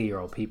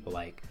 80-year-old people.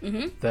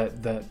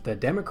 The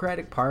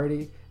Democratic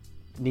Party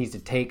needs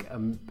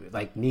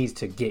to needs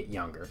to get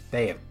younger.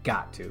 They have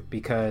got to,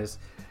 because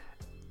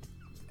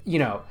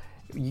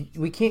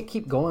we can't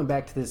keep going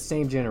back to this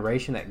same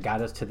generation that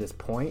got us to this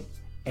point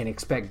and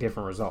expect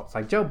different results.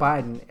 Joe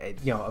Biden,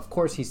 of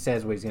course he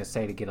says what he's going to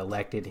say to get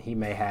elected. He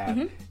may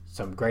have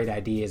some great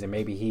ideas and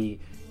maybe he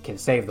can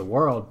save the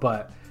world,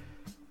 but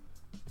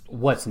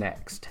what's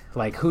next?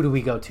 Who do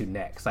we go to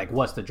next?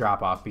 What's the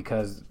drop off?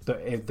 Because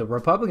if the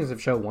Republicans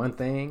have shown one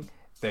thing,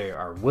 they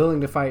are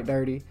willing to fight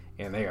dirty,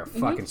 and they are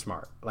fucking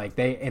smart. Like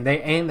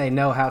they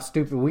know how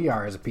stupid we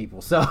are as a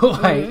people. So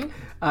like,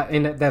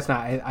 and that's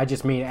not. I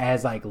just mean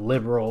as like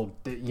liberal,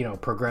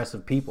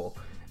 progressive people,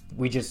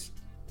 we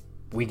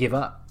give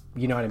up.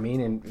 You know what I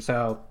mean? And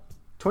so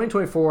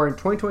 2022 and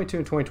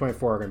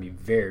 2024 are going to be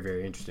very,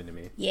 very interesting to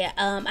me. Yeah.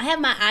 I have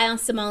my eye on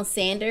Simone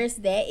Sanders.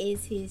 That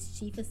is his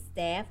chief of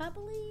staff, I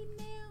believe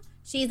now.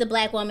 She's the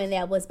black woman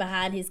that was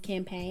behind his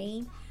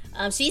campaign.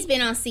 She's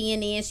been on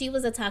CNN. She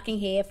was a talking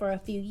head for a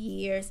few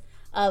years.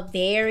 A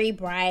very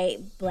bright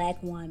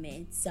black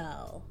woman.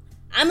 So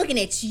I'm looking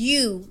at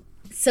you,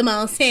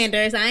 Simone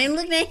Sanders. I ain't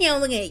looking at him.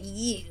 I'm looking at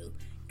you.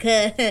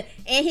 And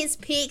his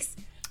picks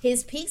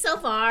so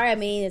far, I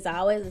mean, it's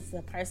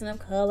a person of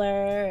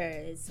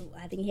color.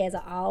 I think he has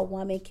an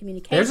all-woman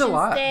communication There's a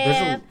lot.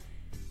 staff.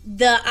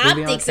 The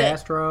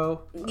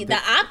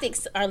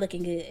optics are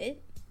looking good.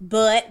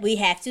 But we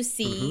have to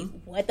see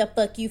what the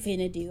fuck you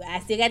finna do. I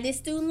still got this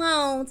student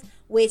loans,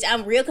 which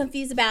I'm real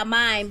confused about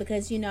mine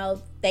because they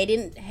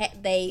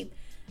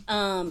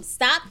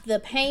stopped the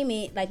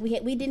payment. Like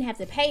we didn't have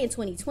to pay in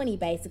 2020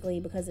 basically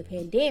because of the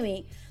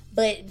pandemic.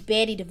 But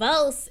Betty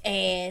DeVos,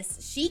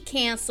 as she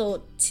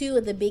canceled 2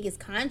 of the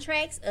biggest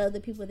contracts of the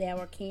people that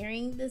were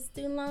carrying the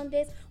student loan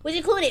debts, which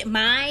included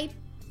my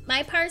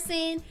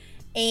person.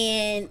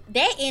 And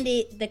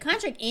the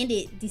contract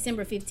ended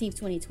December 15th,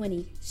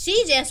 2020.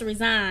 She just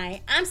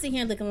resigned. I'm sitting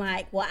here looking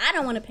like, well, I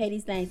don't want to pay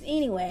these things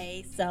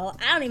anyway. So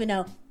I don't even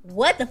know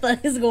what the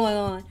fuck is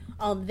going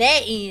on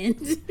that end.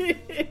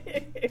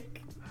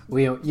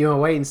 You in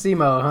wait and see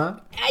mode,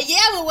 huh?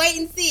 Yeah, we'll wait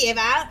and see. If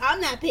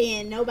I'm not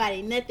paying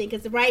nobody nothing.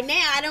 Because right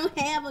now I don't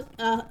have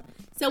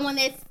someone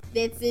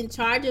that's in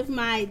charge of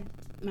my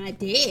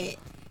debt.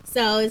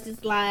 So it's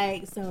just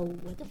like, so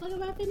what the fuck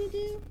am I finna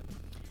do?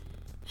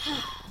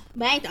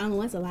 But I ain't the only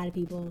one. It's a lot of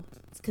people.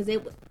 Because I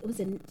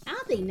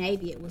don't think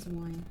Navy was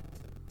one.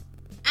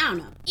 I don't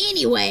know.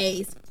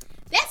 Anyways,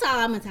 that's all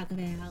I'm going to talk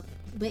about.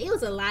 But it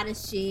was a lot of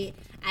shit.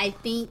 I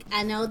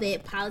know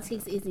that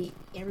politics isn't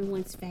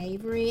everyone's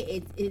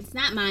favorite. It's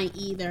not mine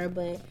either.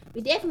 But we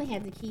definitely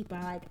have to keep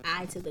our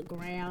eye to the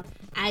ground.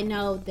 I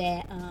know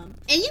that, and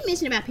you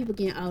mentioned about people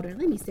getting older.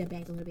 Let me step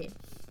back a little bit.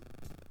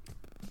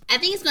 I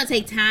think it's going to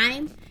take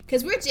time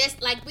because we're just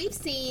we've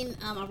seen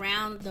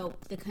around the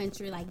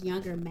country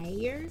younger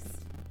mayors,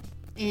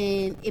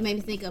 and it made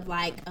me think of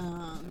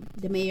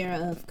the mayor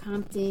of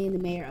Compton, the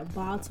mayor of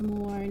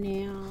Baltimore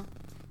now,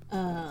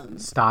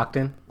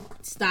 Stockton.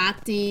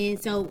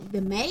 So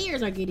the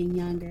mayors are getting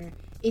younger.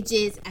 I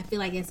feel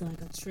like it's a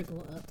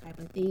trickle up type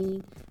of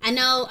thing.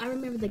 I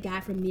remember the guy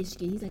from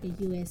Michigan. He's a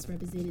U.S.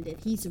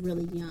 representative. He's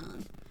really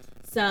young,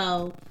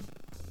 so.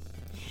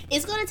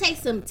 It's going to take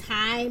some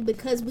time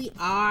because we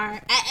are,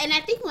 and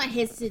I think one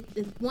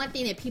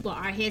thing that people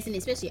are hesitant,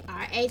 especially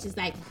our age, is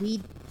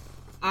we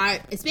are,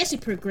 especially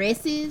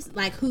progressives,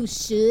 who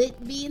should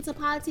be into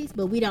politics,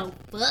 but we don't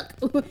fuck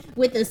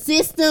with the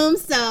system.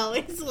 So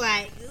it's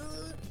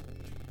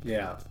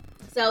yeah.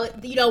 So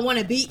you don't want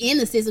to be in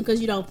the system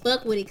because you don't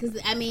fuck with it. Because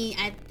I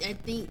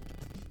think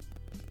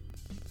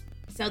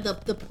so.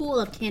 The pool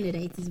of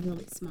candidates is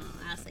really small.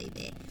 I'll say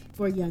that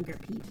for younger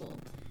people.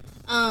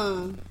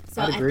 So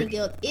I think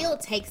it'll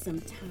take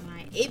some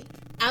time.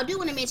 I do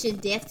want to mention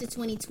Death to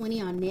 2020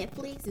 on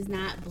Netflix is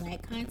not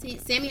black content.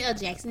 Samuel L.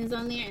 Jackson is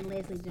on there and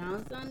Leslie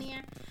Jones is on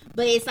there.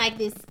 But it's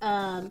this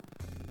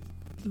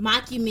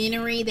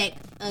mockumentary that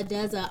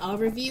does an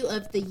overview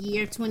of the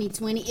year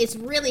 2020. It's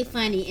really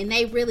funny, and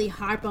they really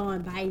harp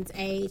on Biden's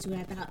age. When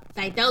I thought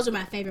those are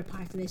my favorite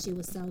parts of that shit.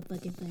 Was so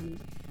fucking funny.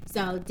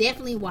 So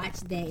definitely watch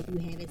that if you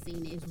haven't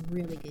seen it. It's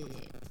really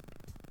good.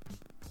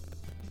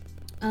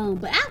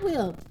 But I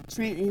will,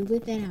 and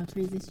with that, I'll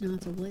transition on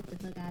to what the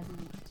fuck I've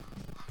been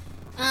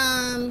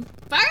watching.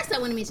 First I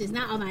want to mention, it's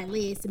not on my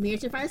list,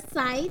 Marriage at First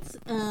Sight.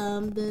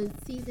 The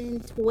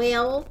season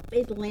 12,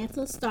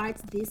 Atlanta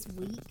starts this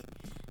week.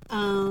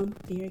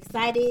 Very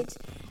excited.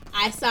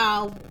 I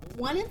saw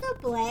one of the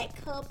black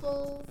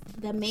couples,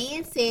 the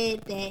man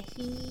said that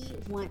he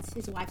wants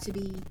his wife to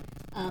be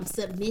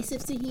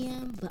submissive to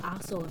him, but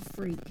also a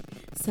freak.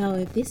 So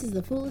if this is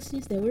the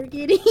foolishness that we're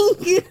getting...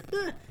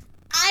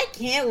 I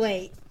can't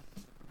wait.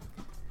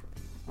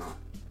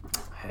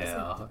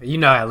 Hell,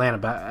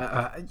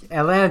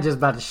 Atlanta just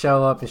about to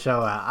show up and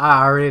show out.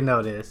 I already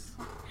know this.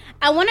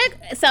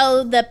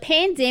 So the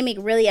pandemic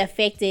really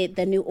affected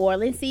the New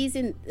Orleans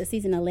season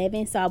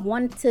 11. So I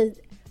wanted to,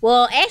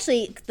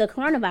 actually the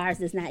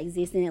coronavirus does not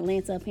exist in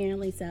Atlanta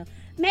apparently. So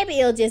maybe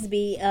it'll just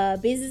be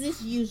business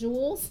as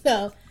usual.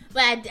 So,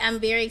 but I'm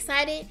very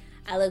excited.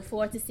 I look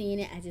forward to seeing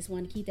it. I just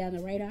want to keep that on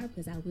the radar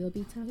because I will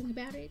be talking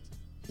about it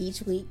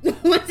each week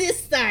once it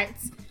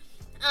starts.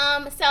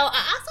 So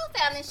I also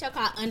found this show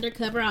called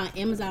Undercover on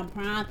Amazon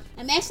Prime.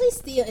 I'm actually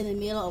still in the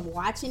middle of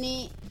watching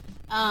it.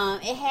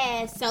 It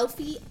has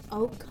Sophie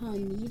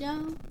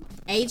Okonedo,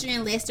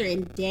 Adrian Lester,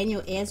 and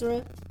Daniel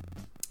Ezra.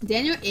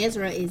 Daniel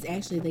Ezra is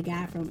actually the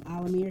guy from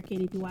All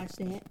American, if you watch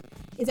that.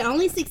 It's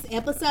only 6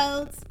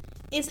 episodes.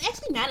 It's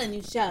actually not a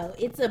new show.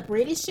 It's a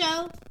British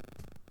show,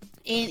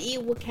 and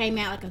it came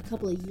out a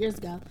couple of years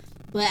ago.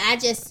 But I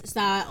just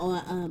saw it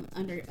on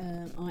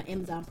on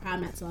Amazon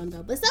Prime not so long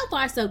ago. But so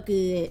far so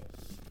good.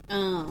 I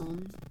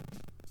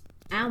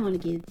don't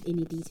want to give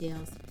any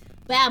details.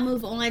 But I'll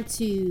move on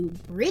to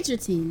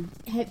Bridgerton.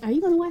 Are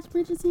you going to watch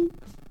Bridgerton?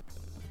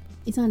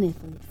 It's on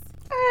Netflix.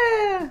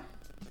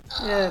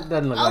 Yeah, it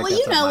doesn't look like well,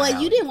 you that's know up my what?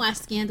 alley. You didn't watch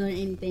Scandal or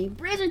anything.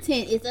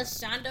 Bridgerton is a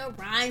Shonda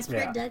Rhimes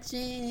Yeah.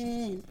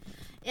 production.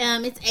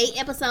 It's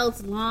 8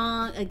 episodes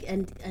long.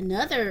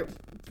 Another,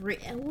 well,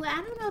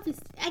 I don't know if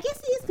it's. I guess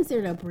it is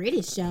considered a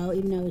British show,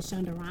 even though it's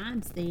Shonda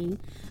Rhimes thing.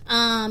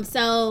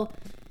 So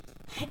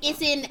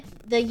it's in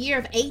the year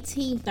of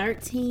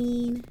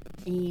 1813,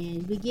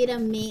 and we get a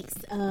mix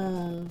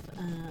of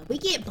we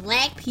get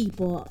black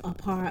people a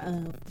part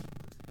of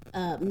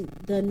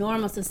the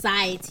normal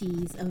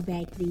societies of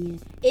back then.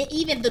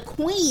 Even the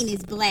queen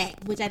is black,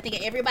 which I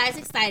think everybody's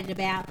excited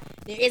about.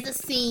 There is a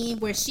scene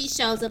where she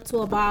shows up to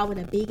a ball with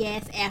a big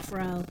ass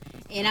afro,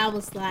 and I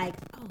was like,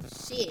 oh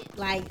shit,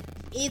 like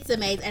it's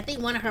amazing. I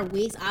think one of her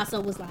wigs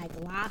also was like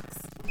locks.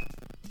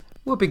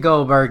 Whoopi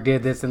Goldberg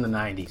did this in the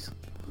 90s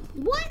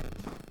What?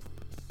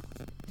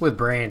 with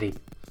Brandy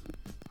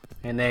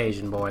and the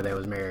Asian boy they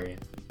was marrying.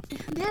 I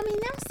mean,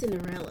 that was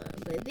Cinderella,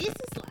 but this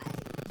is like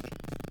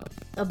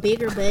a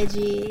bigger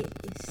budget.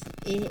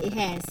 It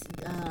has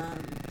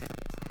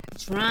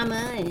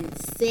drama and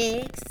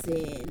sex,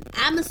 and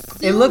I'm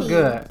assuming It looked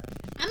good.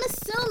 I'm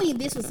assuming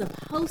this was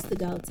supposed to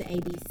go to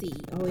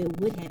ABC, or it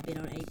would have been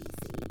on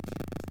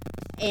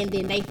ABC, and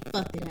then they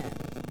fucked it up.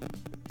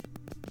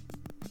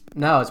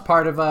 No, it's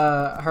part of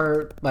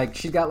her, like,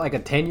 she's got like a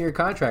 10-year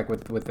contract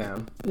with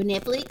them. With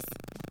Netflix?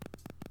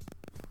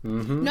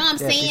 Mm-hmm. No, I'm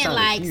Yeah, she saying signed a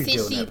like huge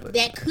since deal with Netflix.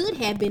 that could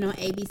have been on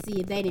ABC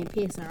if they didn't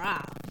piss her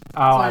off.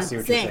 Oh, I That's see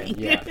what what I'm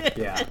you're saying.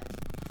 Yeah.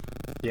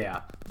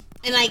 Yeah.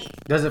 And like,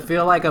 Does it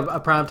feel like a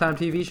primetime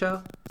TV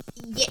show?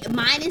 yeah,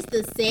 minus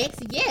the sex,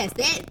 yes,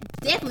 that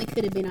definitely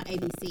could have been on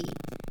ABC.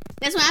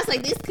 That's why I was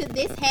like,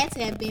 this had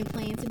to have been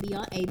planned to be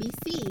on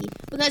ABC,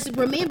 because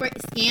remember,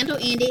 Scandal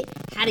ended,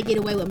 How to Get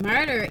Away with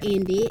Murder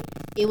ended.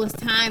 It was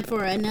time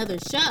for another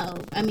show.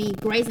 I mean,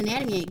 Grey's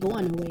Anatomy ain't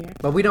going nowhere.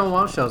 But we don't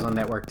want shows on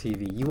network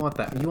TV. You want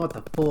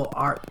the full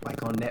arc,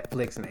 like on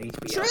Netflix and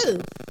HBO.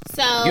 True.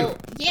 So Beautiful.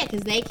 yeah,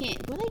 because they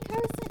can't. Were they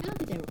cursing? I don't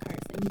think they were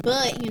cursing.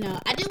 But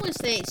I do want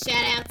to say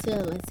shout out to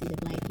the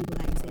black people.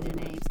 I can say their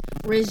names: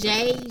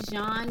 Regé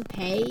Jean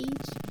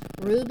Page,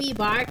 Ruby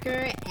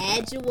Barker,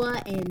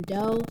 Adjoa and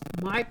Doe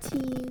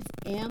Martins,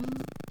 M.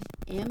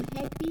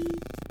 Hegby,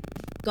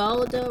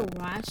 Golda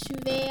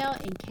Rochevelle,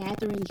 and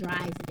Catherine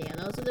Drysdale.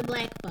 Those are the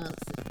black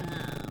folks.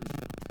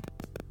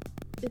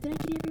 Did I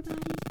get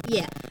everybody?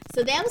 Yeah.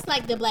 So that was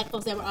like the black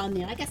folks that were on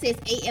there. Like I said,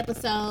 it's 8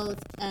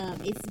 episodes.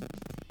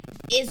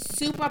 It's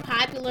super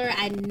popular.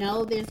 I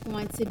know there's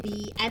going to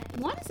be. I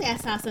want to say I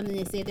saw something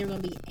that said there were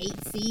going to be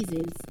 8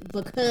 seasons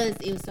because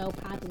it was so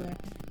popular.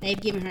 They've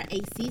given her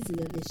 8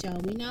 seasons of the show.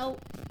 We know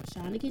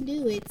Shonda can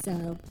do it,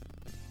 so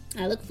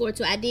I look forward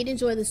to it. I did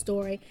enjoy the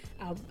story.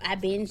 I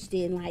binged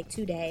it in like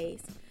 2 days.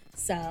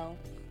 So,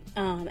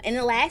 and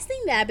the last thing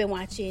that I've been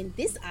watching,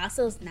 this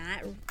also is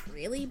not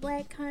really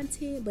black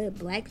content, but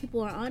black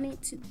people are on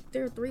it too.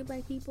 There are 3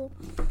 black people.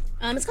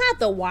 It's called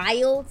The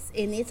Wilds,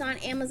 and it's on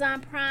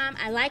Amazon Prime.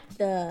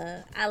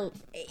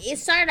 It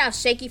started off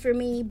shaky for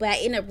me, but I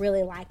ended up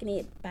really liking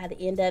it by the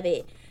end of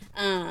it.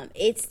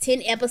 It's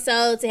 10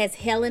 episodes. It has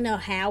Helena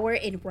Howard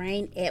and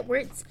Rain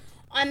Edwards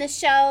on the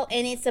show,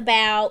 and it's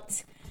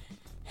about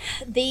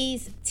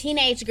these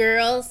teenage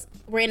girls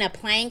were in a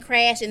plane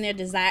crash and they're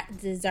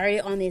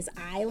deserted on this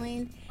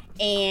island,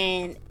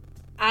 and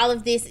all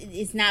of this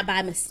is not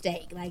by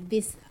mistake. Like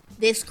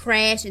this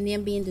crash and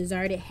them being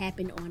deserted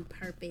happened on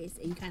purpose,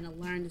 and you kind of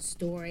learn the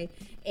story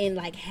and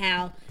like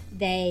how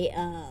they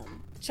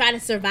try to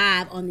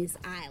survive on this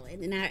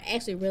island. And I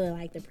actually really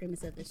like the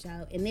premise of the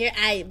show, and it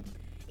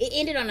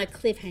ended on a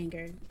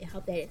cliffhanger. I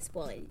hope that didn't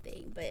spoil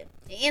anything, but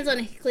it ends on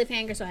a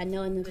cliffhanger, so I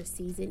know another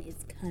season is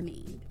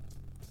coming.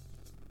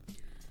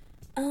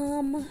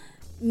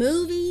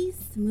 Movies.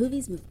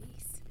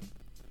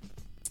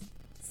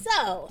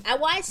 So, I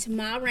watched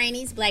Ma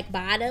Rainey's Black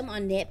Bottom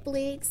on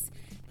Netflix.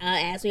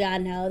 As we all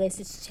know, this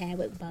is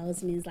Chadwick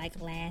Boseman's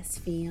last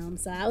film.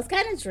 So, I was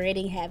kind of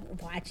dreading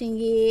watching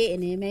it,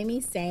 and it made me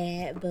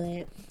sad,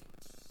 but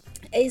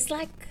it's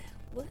I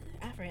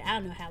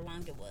don't know how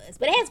long it was.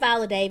 But it has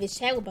Viola Davis,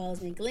 Chadwick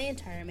Boseman, Glenn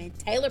Turman,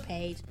 Taylor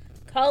Page,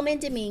 Coleman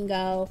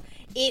Domingo.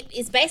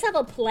 It's based off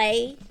a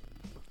play.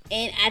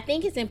 And I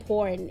think it's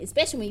important,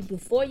 especially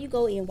before you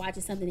go in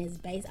watching something that's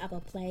based off a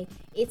play,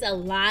 it's a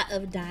lot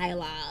of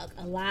dialogue,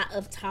 a lot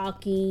of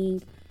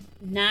talking,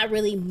 not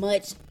really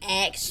much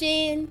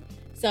action.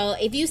 So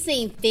if you've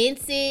seen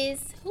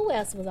Fences, who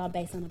else was all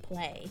based on a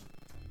play?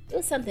 It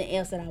was something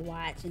else that I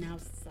watched, and I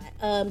was like,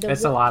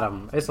 It's a lot of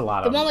them.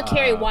 The one with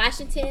Kerry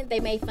Washington, they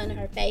made fun of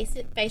her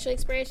facial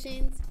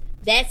expressions.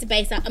 That's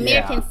based on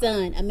American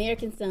Son.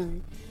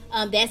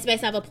 That's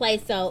based off a play,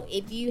 so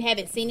if you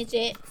haven't seen it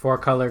yet, 4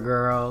 Color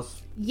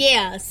Girls.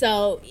 Yeah,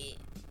 so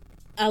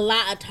a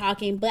lot of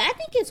talking, but I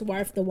think it's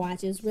worth the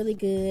watch. It's really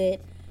good.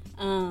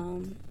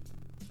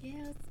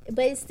 Yeah,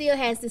 but it still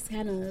has this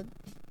kind of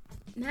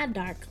not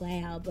dark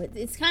cloud, but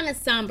it's kind of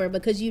somber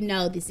because you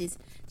know this is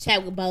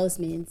Chadwick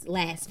Boseman's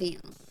last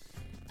film.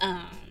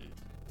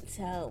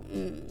 So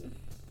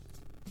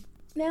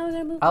now we're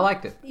gonna move. I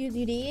liked it. You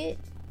did.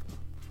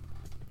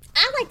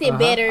 I liked it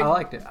better. I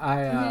liked it.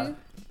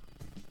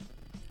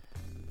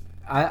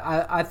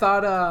 I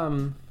thought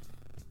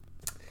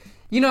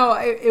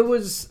it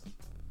was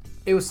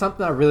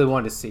something I really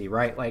wanted to see,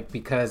 right? Like,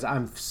 because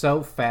I'm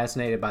so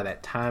fascinated by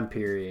that time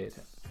period.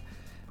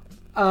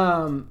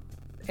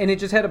 And it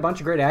just had a bunch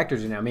of great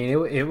actors in it. I mean,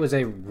 it was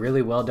a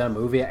really well done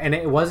movie, and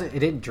it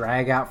didn't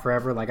drag out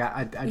forever. Like,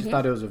 I just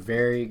thought it was a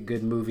very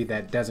good movie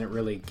that doesn't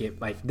really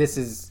get, like, this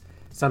is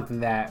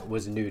something that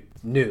was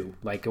new.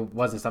 Like, it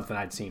wasn't something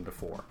I'd seen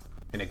before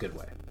in a good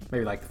way.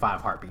 Maybe like the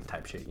 5 Heartbeat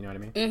type shit. You know what I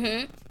mean?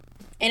 Mm-hmm.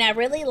 And I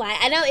really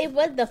I know it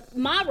was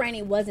Ma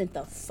Rainey wasn't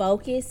the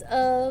focus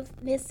of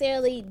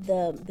necessarily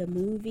the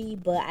movie,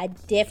 but I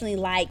definitely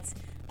liked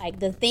like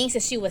the things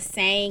that she was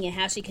saying and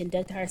how she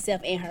conducted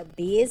herself in her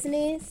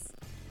business.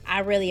 I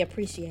really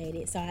appreciate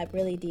it. So I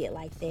really did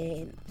like that.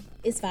 And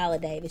it's Viola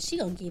Davis. She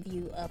gonna give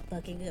you a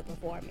fucking good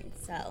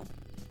performance. So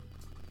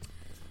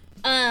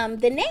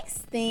the next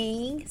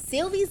thing,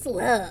 Sylvie's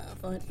Love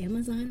on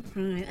Amazon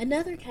Prime.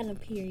 Another kind of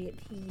period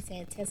piece.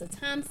 Had Tessa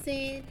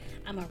Thompson.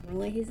 I'm gonna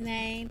ruin his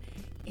name.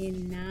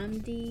 And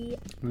Nnamdi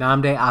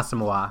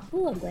Asomugha.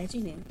 Oh, I'm glad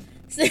you knew.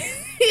 He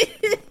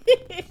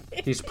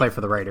used to play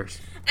for the Raiders.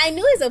 I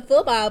knew he's a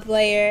football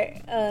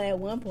player at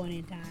one point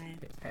in time.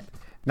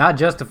 Not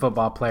just a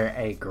football player,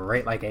 a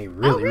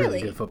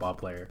really good football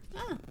player.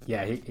 Oh.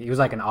 Yeah, he was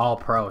like an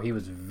all-pro. He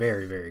was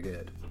very, very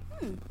good.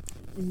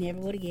 Never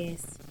would have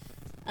guessed.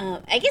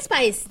 I guess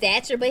by his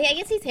stature, but I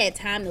guess he's had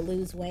time to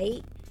lose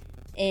weight,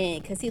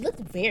 and because he looked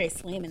very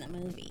slim in the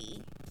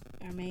movie,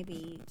 or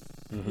maybe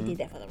he did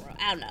that for the role.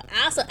 I don't know.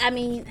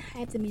 I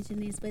have to mention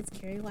this, but it's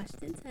Kerry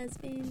Washington's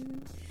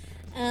husband.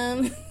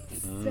 And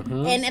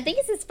I think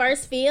it's his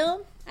first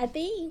film. I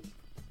think,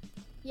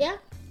 yeah.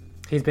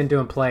 He's been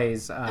doing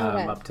plays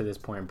up to this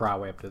point,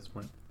 Broadway up to this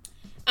point.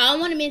 I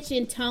want to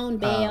mention Tone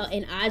Bell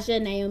and Aja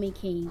Naomi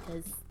King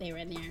because they were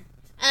in there.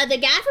 The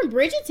guy from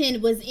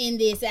Bridgerton was in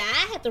this. I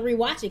have to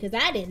rewatch it because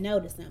I didn't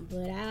notice him,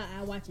 but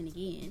I'll watch it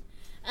again.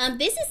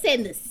 This is set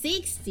in the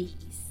 60s,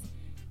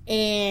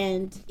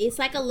 and it's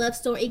like a love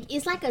story.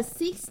 It's like a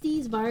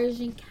 60s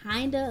version,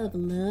 kind of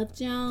Love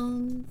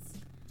Jones,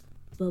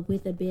 but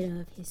with a bit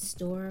of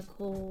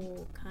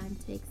historical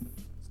context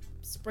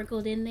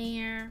sprinkled in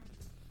there.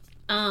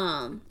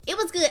 It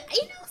was good.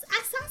 You know,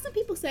 I saw some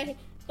people say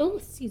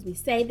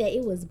that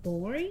it was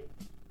boring.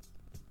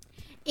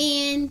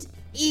 And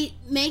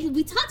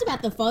we talked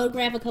about the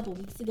photograph a couple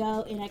weeks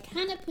ago, and I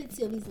kind of put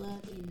Sylvie's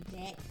Love in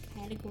that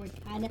category,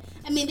 kind of.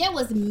 I mean, there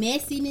was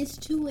messiness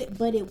to it,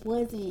 but it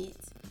was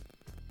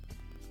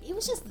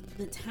just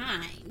the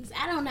times.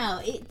 I don't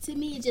know. To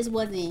me,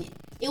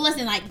 it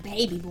wasn't like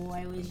Baby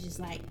Boy. It was just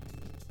like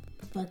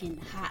fucking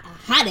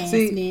hot ass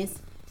mess.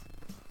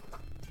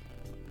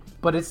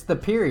 But it's the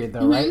period,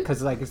 though, right?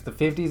 Because, like, it's the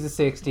 50s and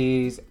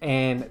 60s,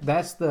 and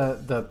that's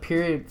the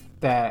period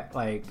that,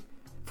 like,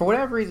 for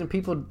whatever reason,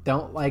 people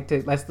don't like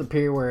to... That's the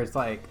period where it's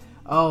like,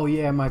 oh,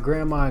 yeah, my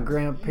grandma and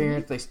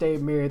grandparents, they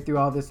stayed married through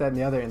all this, that, and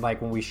the other. And,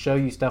 like, when we show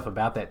you stuff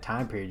about that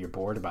time period, you're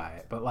bored by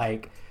it. But,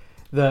 like,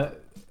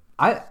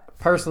 I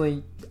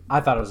personally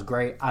thought it was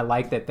great. I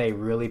like that they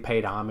really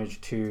paid homage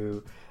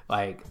to...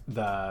 like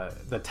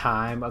the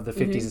time of the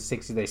 50s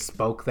and 60s, they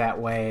spoke that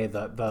way.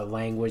 The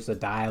language, the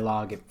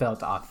dialogue, it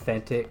felt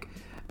authentic.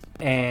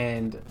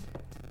 And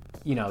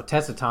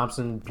Tessa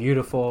Thompson,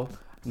 beautiful.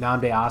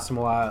 Nnamdi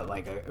Asomugha,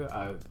 like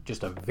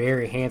just a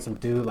very handsome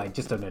dude, like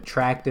just an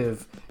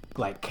attractive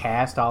like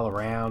cast all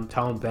around.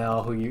 Tone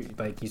Bell, who you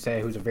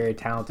say, who's a very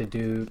talented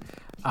dude,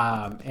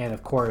 and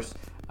of course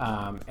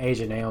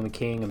Aja Naomi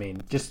King. I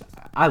mean, just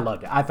I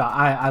loved it.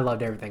 I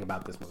loved everything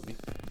about this movie.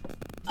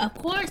 Of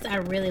course, I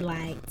really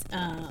liked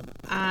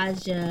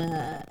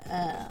Aja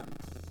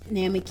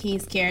Naomi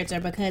King's character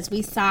because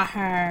we saw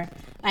her,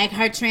 like,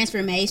 her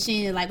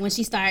transformation, like, when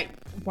she started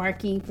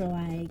working for,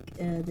 like,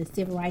 the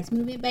civil rights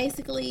movement,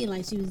 basically, and,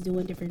 like, she was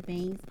doing different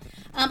things.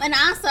 And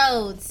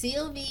also,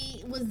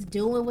 Sylvie was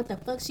doing what the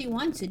fuck she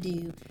wanted to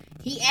do.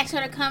 He asked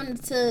her to come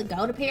to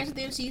go to Paris with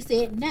him. She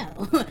said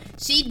no.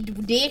 She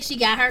did. She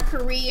got her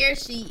career.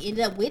 She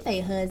ended up with a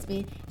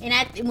husband.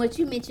 And what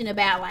you mentioned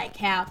about, like,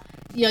 how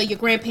your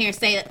grandparents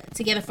stayed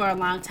together for a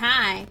long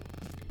time.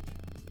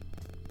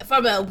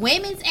 From a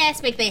women's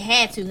aspect, they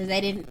had to because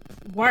they didn't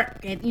work,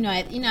 and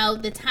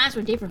the times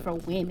were different for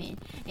women,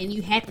 and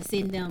you had to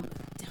send them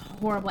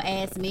horrible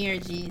ass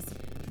marriages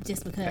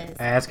just because.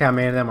 Ask how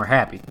many of them were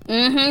happy.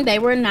 They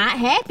were not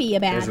happy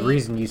about it. There's a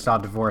reason you saw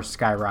divorce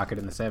skyrocket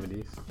in the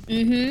 70s.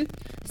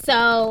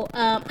 So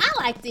I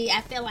liked it. I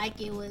felt like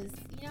it was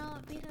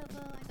a bit of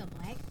a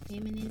black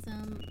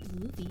feminism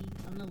movie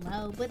on the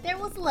low, but there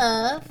was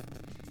love.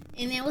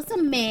 And there was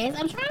some mess.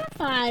 I'm trying to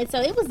find. So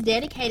it was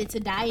dedicated to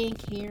Diane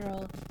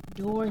Carroll,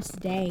 Doris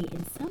Day,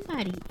 and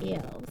somebody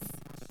else.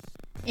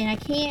 And I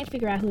can't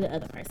figure out who the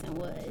other person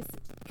was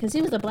because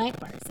she was a black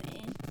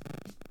person.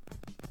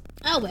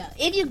 Oh well,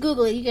 if you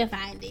Google it, you can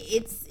find it.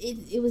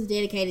 It was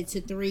dedicated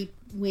to 3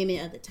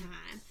 women of the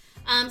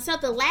time. So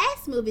the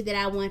last movie that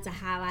I want to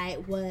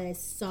highlight was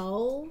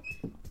Soul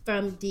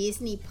from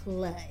Disney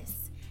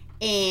Plus,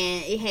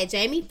 and it had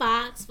Jamie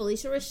Foxx,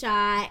 Felicia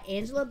Rashad,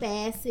 Angela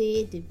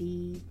Bassett,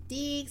 Daveed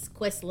Diggs,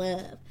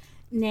 Questlove.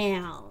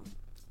 Now,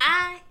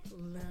 I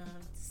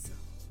loved Soul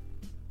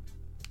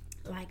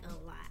like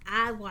a lot.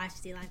 I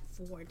watched it like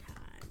 4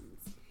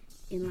 times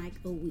in like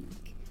a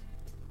week.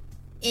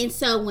 And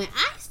so when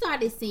I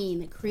started seeing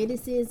the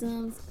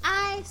criticisms,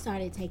 I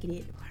started taking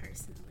it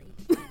personally.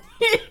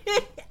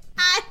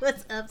 I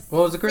was upset.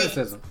 What was the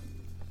criticism?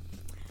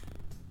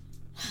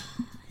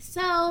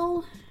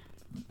 So,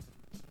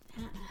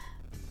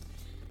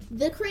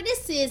 the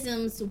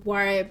criticisms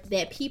were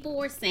that people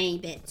were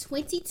saying that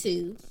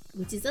 22,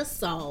 which is a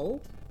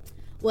soul,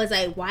 was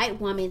a white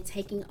woman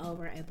taking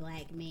over a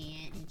black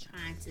man and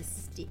trying to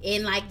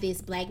and like this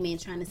black man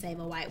trying to save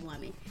a white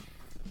woman.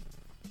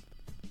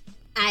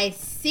 I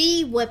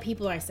see what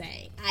people are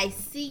saying. I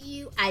see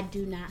you. I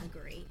do not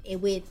agree.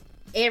 And with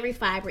every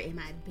fiber in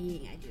my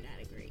being, I do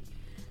not agree.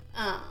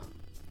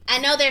 I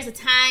know there's a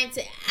time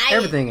to...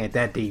 Everything ain't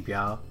that deep,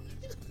 y'all.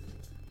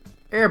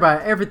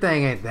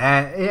 Everything ain't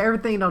that.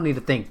 Everything don't need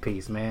a think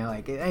piece, man.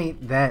 Like, it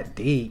ain't that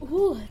deep.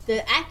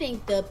 I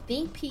think the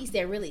think piece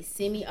that really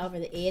sent me over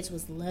the edge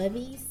was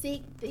Lovey's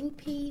think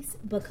piece,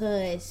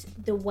 because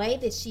the way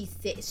that she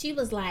said... She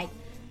was like...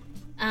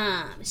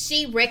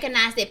 she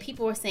recognized that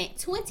people were saying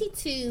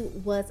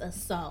 22 was a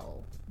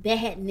soul that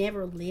had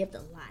never lived a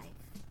life.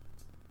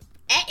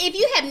 If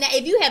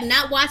you have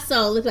not watched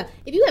Soul, look up.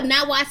 If you have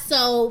not watched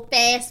Soul,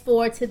 fast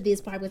forward to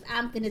this part, because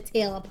I'm gonna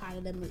tell a part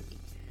of the movie.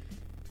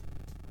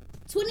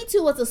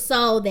 22 was a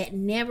soul that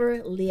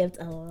never lived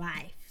a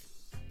life.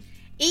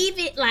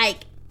 Even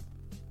like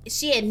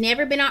she had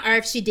never been on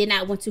Earth, she did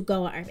not want to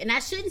go on Earth. And I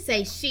shouldn't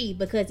say she,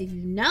 because if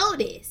you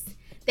notice,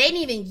 they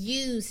didn't even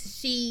use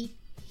she,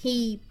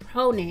 he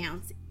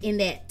pronouns in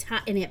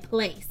that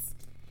place.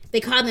 They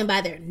called them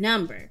by their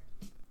number.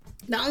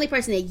 The only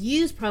person that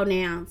used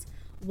pronouns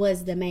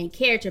was the main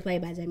character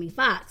played by Jamie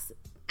Foxx,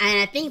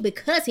 and I think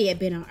because he had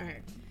been on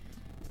Earth.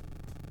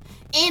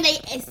 And they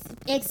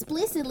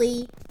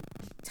explicitly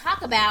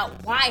talk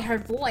about why her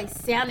voice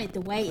sounded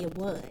the way it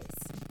was.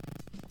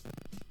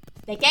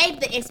 They gave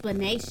the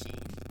explanation.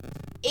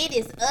 It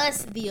is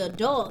us, the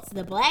adults,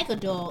 the black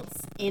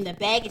adults, and the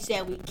baggage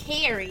that we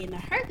carry and the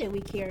hurt that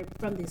we carry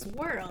from this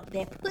world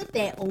that put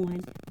that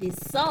on this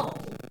soul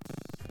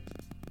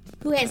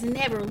who has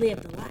never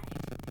lived a life.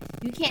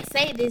 You can't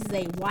say this is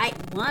a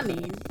white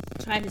woman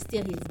trying to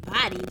steal his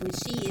body when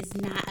she is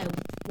not a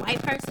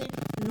white person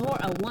nor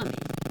a woman.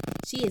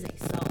 She is a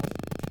soul,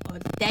 or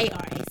they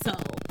are a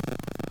soul.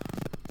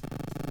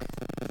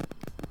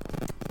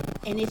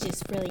 And it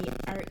just really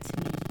irks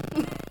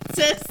me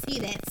to see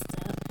that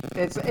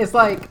stuff. It's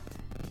like,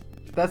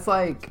 that's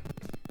like,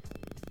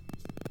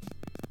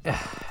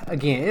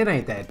 again, it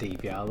ain't that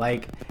deep, y'all.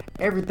 Like,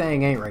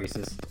 everything ain't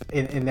racist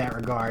in that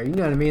regard. You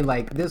know what I mean?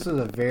 Like, this was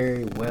a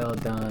very well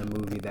done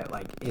movie that,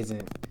 like,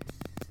 isn't,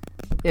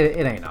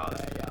 it ain't all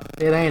that, y'all.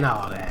 It ain't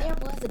all that. There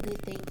was a good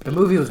thing. The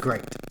movie was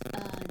great.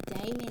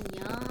 Damon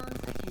Young,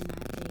 I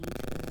cannot think.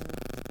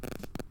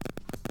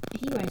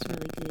 He writes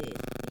really good.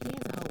 He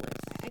has a whole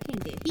website. I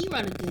can't think. He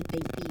wrote a good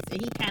think piece,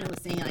 and he kind of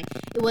was saying like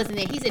it wasn't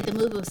that. He said the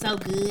movie was so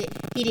good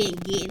he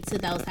didn't get into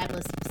those type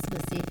of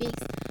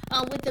specifics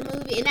with the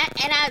movie. And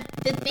I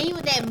the thing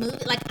with that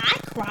movie, like I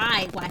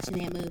cried watching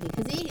that movie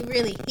because it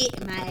really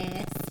hit my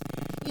ass.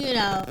 You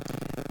know,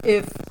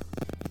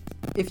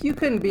 if you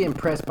couldn't be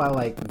impressed by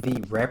like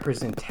the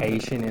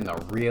representation and the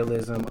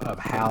realism of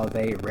how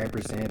they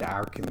represent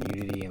our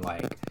community and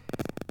like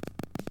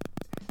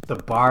the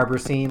barber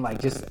scene,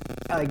 like just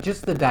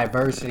the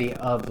diversity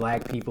of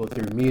black people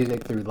through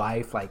music, through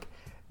life, like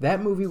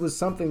that movie was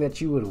something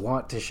that you would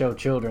want to show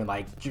children,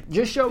 like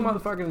just show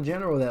motherfuckers in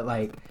general that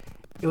like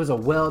it was a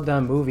well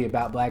done movie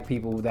about black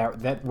people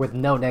that with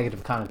no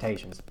negative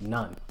connotations,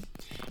 none.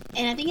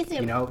 And I think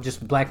it's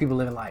just black people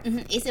living life.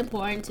 Mm-hmm. It's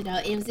important to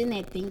know. It was in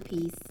that think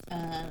piece.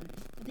 I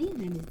think his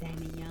name is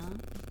Damon Young,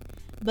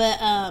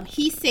 but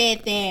he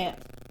said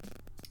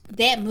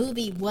that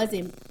movie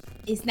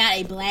it's not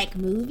a black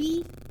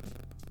movie,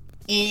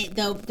 and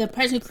the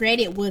person who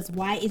created it was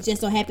white. It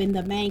just so happened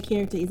the main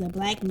character is a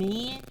black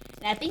man.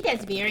 And I think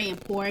that's very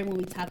important when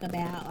we talk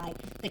about like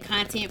the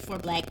content for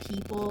black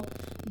people,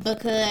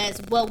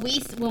 because when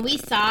we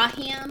saw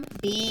him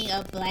being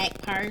a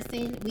black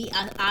person, we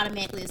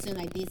automatically assume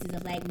like this is a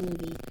black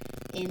movie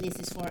and this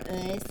is for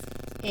us.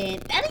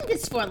 And I think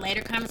this is for a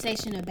later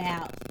conversation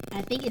about,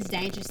 I think it's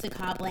dangerous to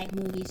call black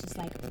movies just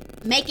like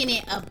making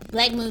it a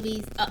black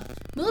movies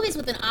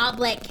with an all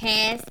black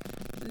cast,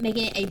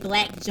 making it a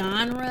black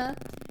genre.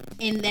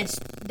 And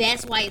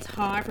that's why it's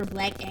hard for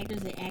black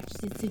actors and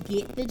actresses to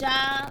get the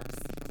jobs.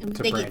 And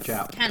they get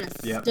kind of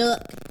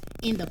stuck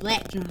in the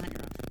black genre.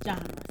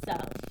 So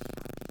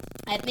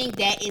I think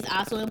that is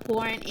also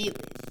important.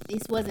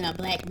 This wasn't a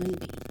black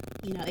movie.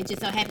 You know, it just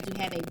so happened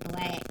to have a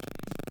black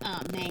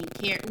main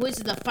character, which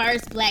is the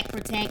first black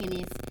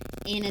protagonist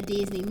in a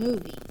Disney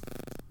movie,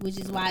 which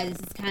is why this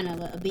is kind of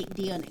a big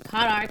deal and it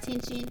caught our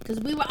attention because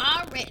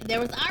there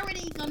was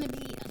already going to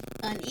be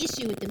an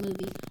issue with the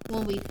movie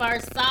when we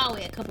first saw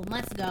it a couple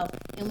months ago,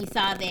 and we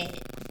saw that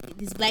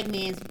this black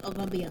man's going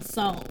to be a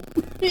soul.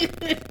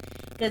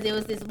 Because it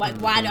was this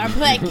why are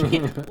black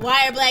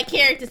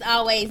characters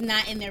always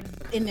not in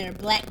their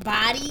black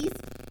bodies?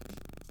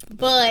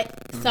 But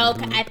so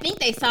I think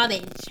they saw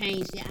that and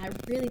changed it. I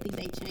really think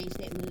they changed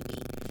that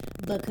movie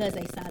because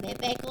they saw that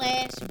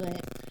backlash.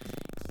 But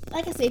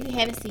like I said, if you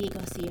haven't seen it,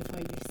 go see it for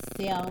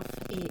yourself.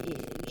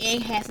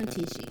 It has some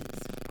tissues.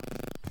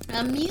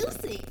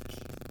 Music.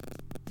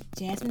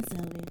 Jasmine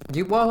Sullivan.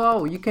 You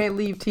can't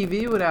leave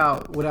TV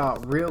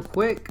without real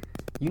quick.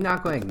 You're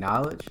not going to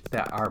acknowledge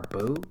that our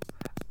boo,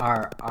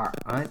 our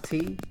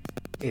auntie,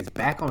 is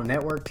back on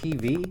network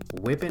TV,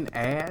 whipping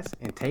ass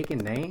and taking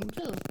names.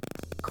 Who?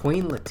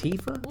 Queen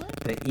Latifah, What?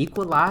 the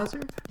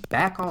Equalizer,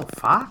 back on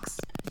Fox.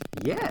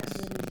 Yes.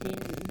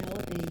 Didn't know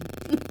a thing.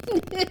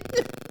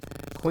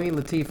 Queen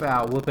Latifah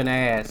out whooping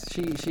ass.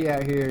 She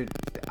out here.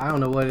 I don't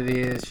know what it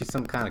is. She's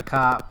some kind of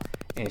cop,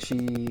 and she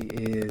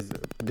is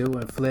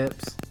doing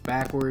flips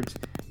backwards,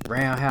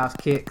 roundhouse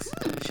kicks,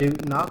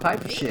 shooting all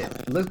type of shit.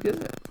 It looks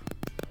good.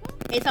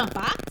 It's on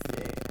Fox?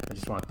 Yeah, I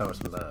just want to throw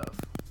some love.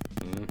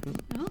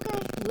 Mm-hmm. Okay,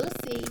 we'll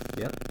see.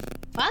 Yep.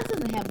 Fox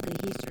doesn't have a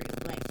good history of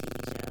black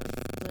TV shows,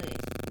 but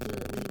we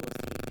will see.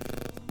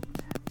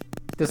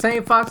 The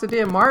same Fox that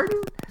did Martin?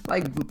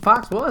 Like,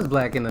 Fox was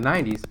black in the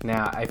 90s.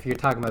 Now, if you're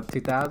talking about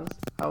the 2000s,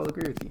 I will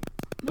agree with you.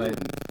 But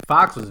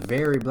Fox was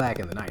very black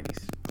in the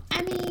 90s.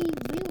 I mean,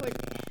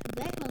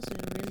 Black culture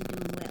was really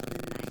doing well in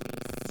the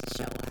 90s,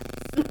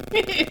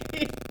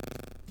 show-wise.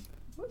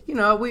 You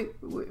know,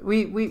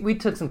 we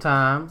took some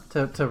time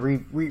to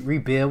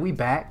rebuild. We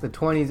back. The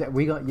 20s,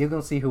 you're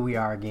going to see who we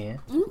are again.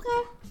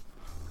 Okay.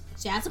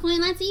 Shout out to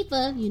Queen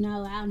Latifah. You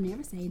know, I'll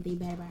never say anything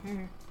bad about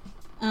her.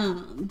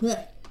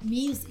 But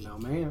music. No,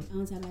 ma'am.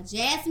 I'm talking about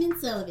Jasmine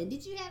Sullivan.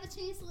 Did you have a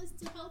chance to listen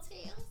to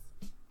Hotels?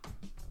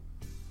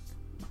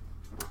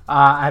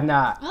 I'm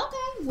not. Okay. Well,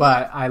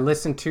 But I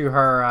listened to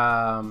her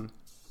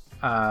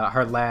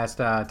last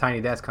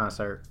Tiny Desk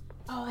concert.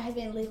 oh, I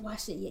haven't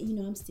watched it yet. You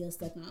know, I'm still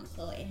stuck on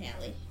Chloe and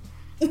Halle.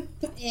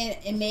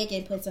 and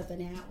Megan put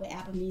something out with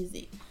Apple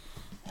Music.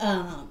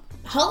 I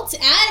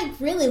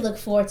really look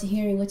forward to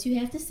hearing what you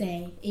have to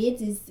say.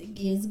 It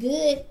is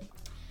good.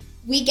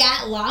 We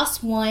got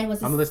Lost One. I'm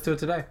gonna listen to it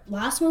today.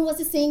 Lost One was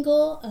a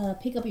single.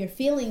 Pick Up Your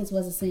Feelings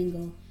was a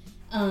single.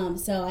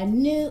 So I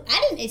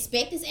didn't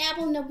expect this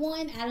album to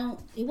one.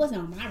 It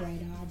wasn't on my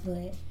radar,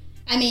 but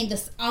I mean,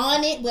 this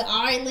On It with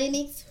Ari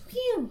Lennox.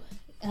 Whew.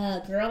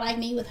 Girl Like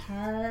Me with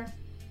her.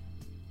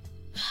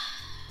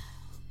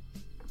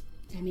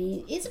 I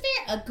mean, it's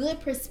a good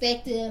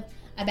perspective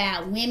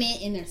about women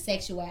and their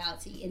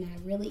sexuality, and I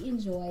really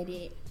enjoyed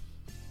it.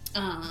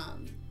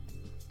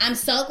 I'm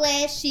so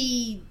glad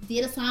she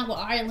did a song with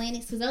Ari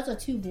Lennox because those are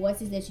two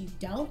voices that you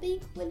don't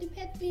think would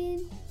have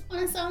been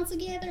on a song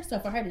together. So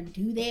for her to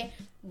do that,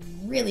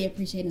 really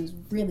appreciate it. It was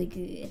really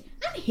good.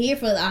 I'm here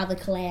for all the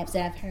collabs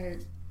that I've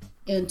heard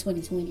in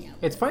 2020.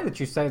 It's funny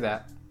that you say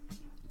that.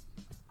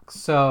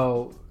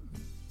 So,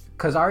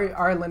 because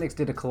Ari Lennox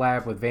did a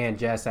collab with Van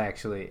Jess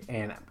actually,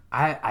 and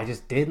I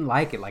just didn't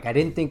like it. Like, I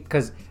didn't think,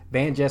 because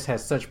Van Jess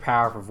has such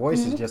powerful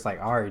voices just like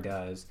Ari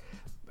does.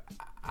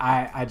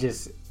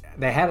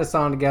 They had a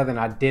song together and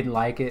I didn't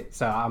like it.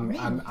 So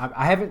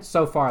I haven't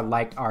so far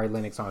liked Ari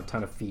Lennox on a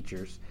ton of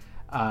features.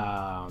 But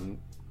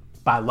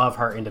I love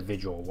her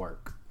individual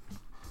work.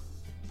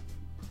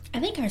 I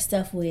think her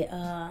stuff with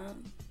her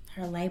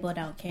label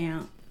don't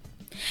count.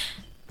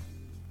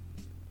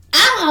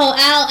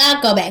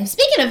 I'll go back.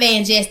 Speaking of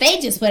Van Jess, they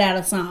just put out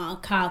a song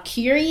called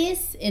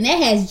Curious, and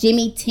that has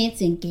Jimmy Tense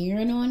and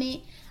Garen on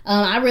it.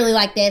 I really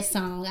like that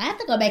song. I have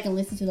to go back and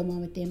listen to the one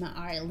with them and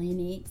Ari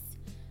Lennox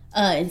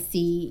and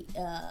see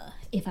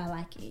if I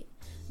like it.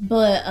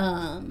 But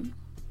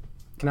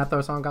can I throw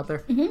a song out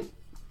there? Mm-hmm.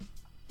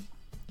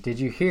 Did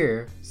you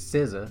hear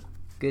SZA,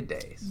 Good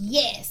Days?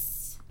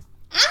 Yes.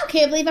 I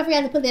can't believe I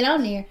forgot to put that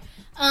on there.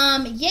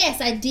 Yes,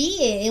 I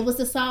did. It was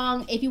the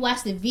song, if you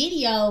watch the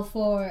video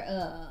for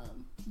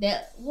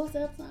that, what's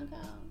that song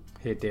called?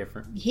 Hit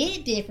Different.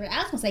 Hit Different.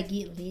 I was gonna say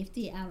Get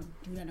Lifted. I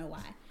don't know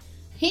why.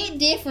 Hit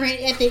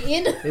Different at the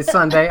end of It's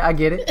Sunday, I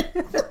get it. at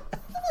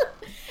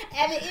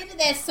the end of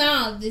that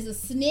song, there's a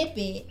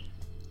snippet,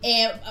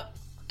 and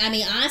I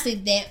mean, honestly,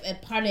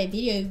 that part of that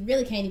video, you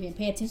really can't even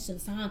pay attention to the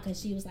song because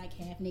she was like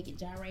half naked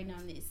gyrating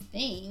on this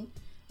thing.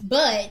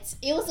 But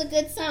it was a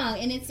good song,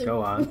 and it's a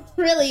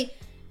really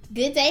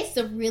good day. It's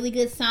a really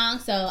good song.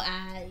 So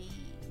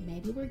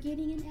maybe we're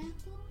getting an Apple.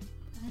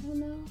 I don't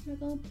know. We're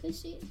gonna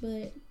push it,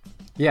 but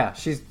yeah,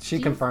 she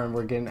confirmed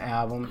we're getting an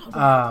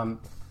album.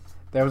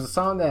 There was a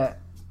song that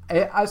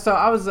I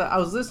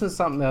was listening to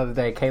something the other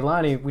day.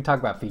 Kehlani, we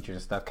talk about features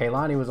and stuff.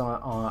 Kehlani was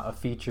on a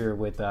feature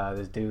with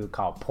this dude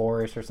called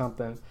Porous or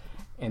something,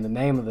 and the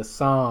name of the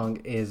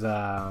song is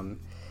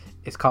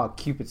it's called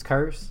Cupid's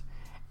Curse.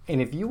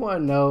 And if you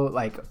want to know,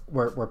 like,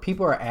 where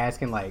people are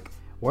asking, like,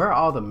 where are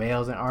all the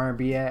males in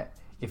R&B at?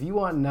 If you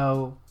want to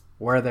know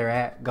where they're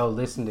at, go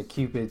listen to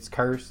Cupid's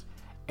Curse,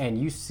 and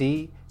you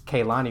see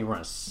Kehlani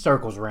run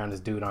circles around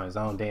this dude on his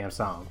own damn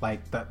song.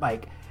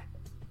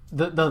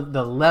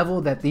 The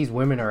level that these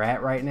women are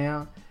at right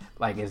now,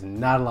 like, is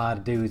not a lot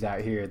of dudes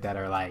out here that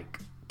are like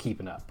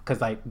keeping up.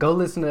 Because, like, go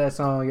listen to that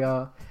song,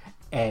 y'all,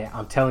 and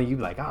I'm telling you,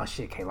 like, oh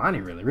shit,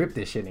 Kehlani really ripped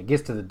this shit. And it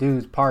gets to the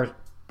dude's part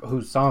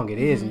whose song it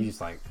is, and you're just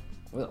like,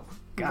 well,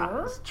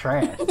 God, it's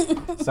trash.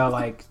 So,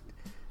 like,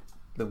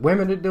 the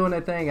women are doing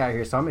their thing out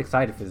here, so I'm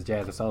excited for this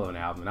Jasmine Sullivan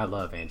album, and I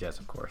love Van Jess,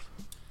 of course.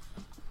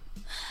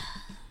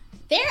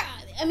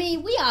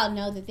 We all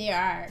know that there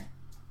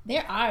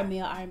are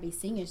male R&B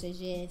singers that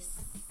just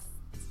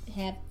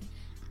have.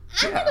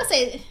 I'm not gonna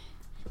say.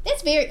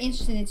 That's very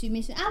interesting that you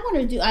mentioned. I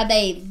wonder, are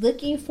they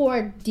looking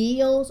for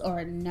deals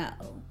or no?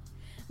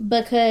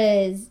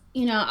 Because,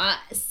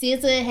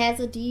 SZA has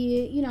a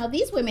deal.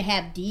 These women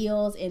have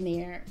deals and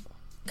they're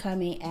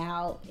coming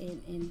out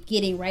and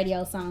getting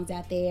radio songs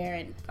out there.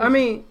 And I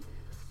mean,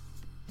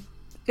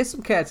 it's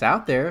some cats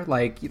out there.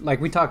 Like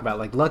we talked about,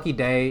 like Lucky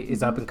Day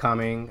is up and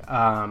coming.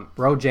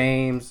 Ro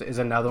James is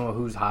another one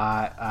who's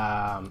hot.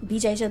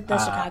 BJ, the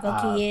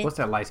Chicago kid. What's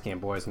that light-skinned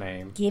boy's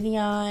name?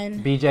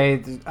 Giveon.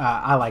 BJ,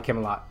 I like him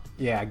a lot.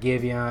 Yeah,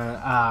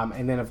 Giveon.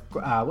 And then,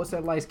 what's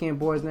that light-skinned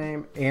boy's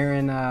name?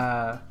 Aaron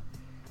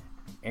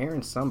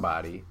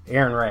somebody.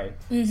 Aaron Ray.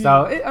 Mm-hmm.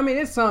 So,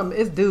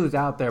 it's dudes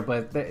out there,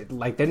 but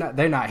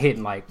they're not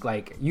hitting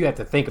like you have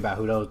to think about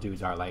who those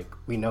dudes are. Like,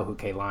 we know who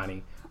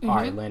Kehlani,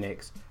 Ari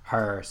Lennox,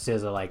 her,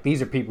 SZA, like,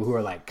 these are people who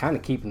are like kind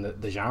of keeping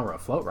the genre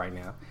afloat right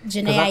now.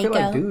 Janae, I feel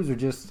like dudes are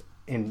just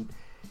in.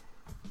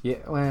 Yeah,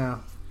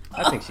 well,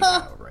 I think she's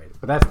overrated,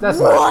 but that's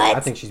not. I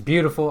think she's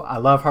beautiful. I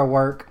love her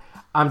work.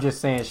 I'm just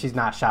saying she's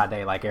not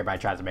Sade like everybody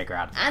tries to make her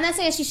out. I'm not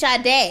saying she's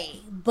Sade,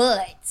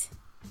 but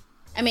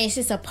it's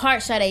just a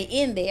part Sade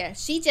in there.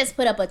 She just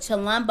put up a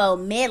Chilombo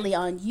medley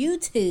on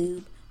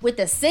YouTube with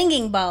the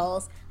singing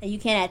bowls, and you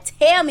cannot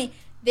tell me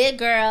that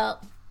girl.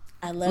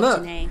 I love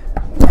Janae.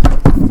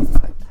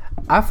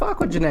 I fuck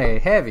with Janae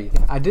heavy.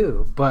 I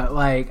do. But,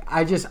 like,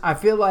 I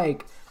feel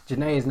like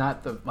Janae is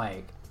not the,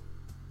 like,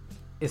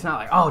 it's not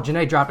like, oh,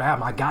 Janae dropped an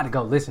album, I gotta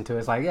go listen to it.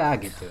 It's like, yeah, I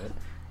get to it.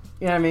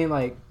 You know what I mean?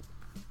 Like,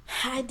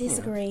 I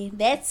disagree.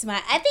 That's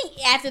I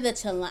think after the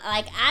Chilombo,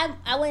 like,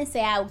 I wouldn't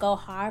say I would go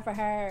hard for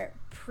her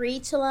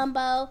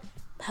pre-Chilombo,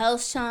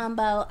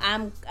 post-Chilombo.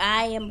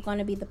 I am going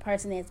to be the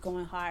person that's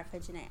going hard for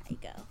Janae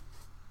Aiko.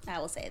 I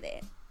will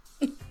say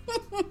that.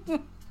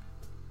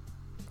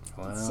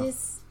 Well, it's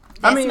just...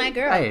 That's my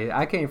girl. Hey,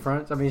 I can't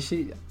front.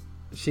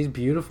 She's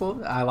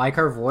beautiful. I like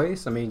her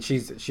voice.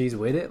 She's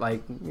with it.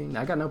 Like,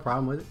 I got no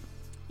problem with it.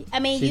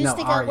 She's you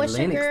stick up. What's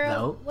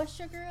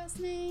your girl's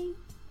name?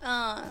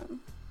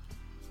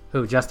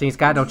 Who? Justine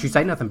Scott. Don't you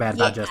say nothing bad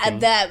about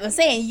Justine. I'm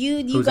saying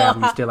you whose go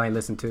album you still ain't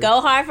listened to.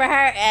 Go hard for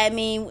her.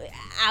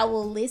 I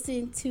will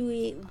listen to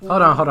it.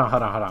 Hold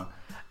on.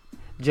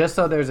 Just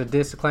so there's a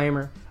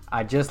disclaimer,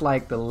 I just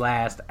like the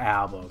last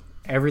album.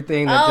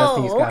 Everything that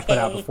Justine Scott put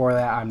out before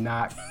that, I'm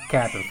not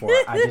capping for.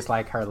 I just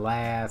like her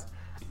last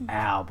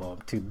album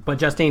too. But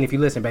Justine, if you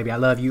listen, baby, I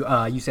love you.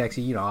 You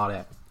sexy, all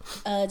that.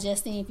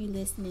 Justine, if you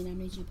listening, I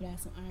need you to put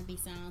out some R&B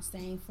songs.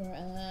 Same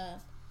for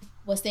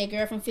what's that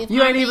girl from Fifth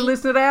You Harmony? Ain't even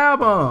listened to the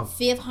album.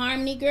 Fifth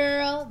Harmony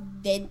girl.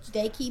 They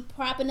keep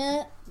propping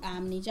up. I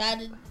need y'all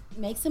to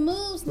make some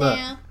moves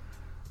now.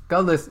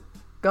 Go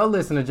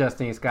listen to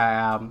Justine Scott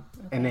album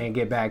and then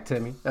get back to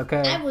me,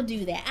 okay? I will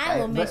do that. I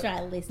will make sure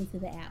I listen to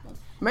the album.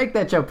 Make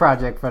that your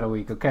project for the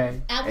week, okay?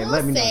 I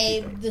will say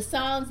the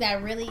songs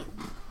that really...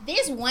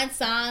 There's one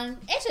song...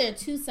 Actually, there are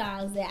two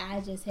songs that I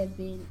just have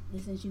been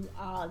listening to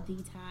all the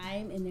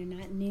time, and they're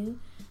not new.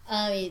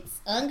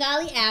 It's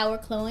Ungodly Hour,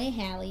 Chloe and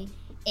Halle,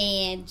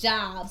 and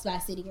Jobs by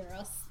City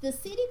Girls. The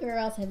City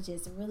Girls have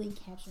just really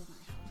captured my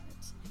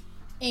heart.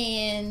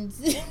 And...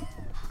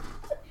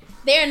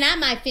 they're not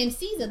my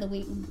femcees of the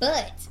week,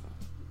 but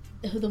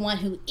the one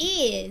who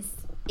is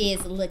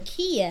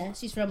Lakia.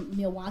 She's from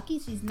Milwaukee.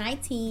 She's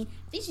 19.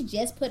 I think she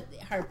just put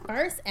her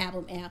first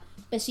album out,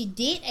 but she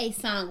did a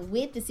song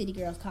with the City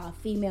Girls called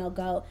Female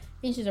Goat.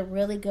 I think she's a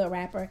really good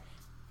rapper.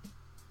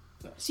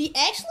 She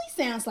actually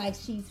sounds like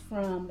she's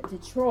from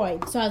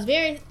Detroit, so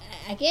I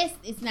guess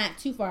it's not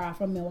too far off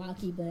from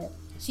Milwaukee, but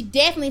she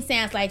definitely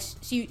sounds like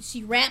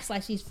she raps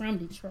like she's from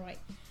Detroit.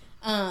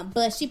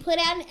 But she put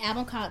out an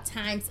album called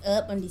Time's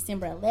Up on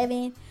December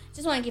 11th.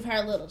 Just want to give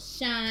her a little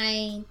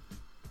shine.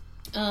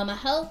 I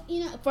hope,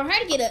 for her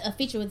to get a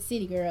feature with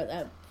City Girl,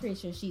 I'm pretty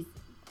sure she's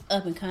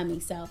up and coming.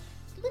 So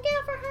look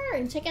out for her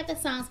and check out the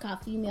songs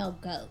called Female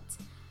Goat.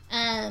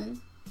 I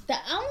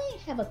only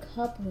have a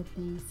couple of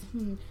things.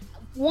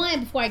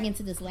 One, before I get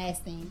into this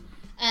last thing.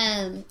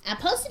 I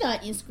posted on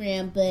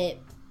Instagram, but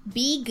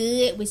Be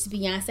Good, which is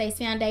Beyonce's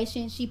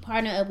foundation, she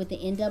partnered up with the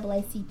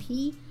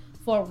NAACP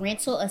for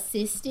rental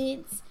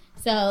assistance.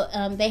 So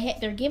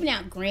they're giving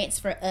out grants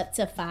for up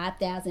to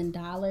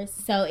 $5,000.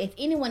 So if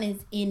anyone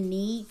is in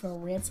need for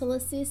rental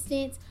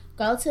assistance,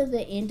 go to the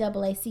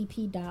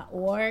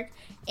NAACP.org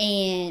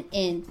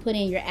and put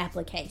in your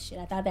application.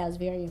 I thought that was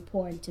very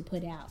important to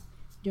put out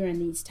during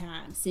these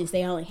times, since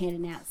they only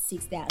handing out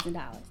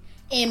 $6,000.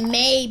 And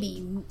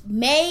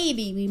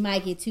maybe we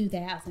might get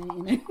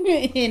 2,000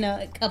 in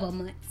a couple of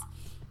months.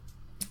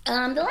 The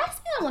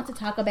last thing I want to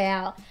talk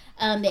about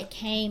that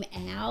came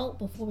out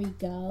before we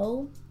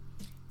go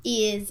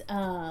is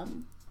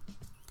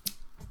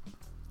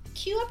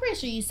Q. I'm pretty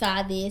sure you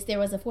saw this. There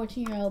was a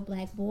 14-year-old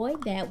black boy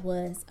that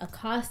was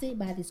accosted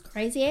by this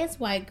crazy ass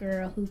white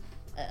girl who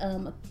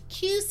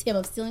accused him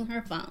of stealing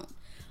her phone.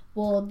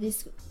 Well,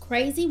 this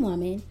crazy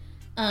woman,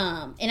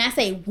 and I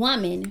say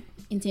woman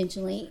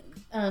intentionally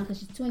because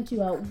she's a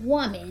 22-year-old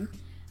woman.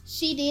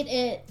 She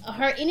did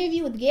her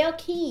interview with Gayle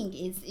King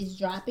is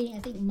dropping, I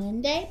think,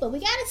 Monday, but we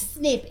got a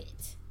snippet.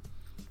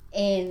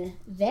 And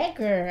that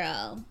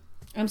girl,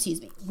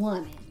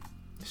 woman.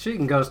 She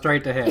can go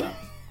straight to hell.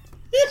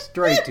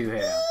 Straight to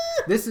hell.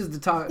 This is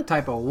the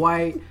type of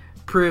white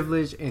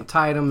privilege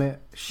entitlement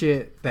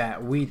shit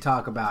that we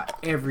talk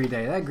about every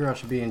day. That girl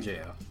should be in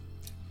jail.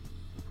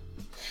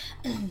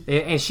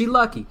 And she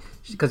lucky,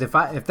 because if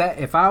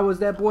I was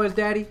that boy's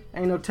daddy,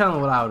 ain't no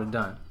telling what I would have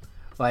done.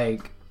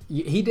 Like,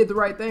 he did the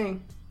right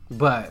thing,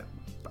 but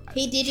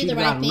he did do the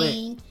right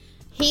thing.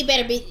 He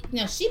better be.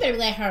 No, she better be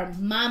glad her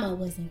mama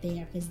wasn't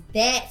there, because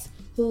that's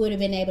who would have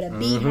been able to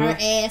beat her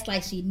ass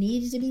like she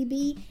needed to be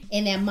beat,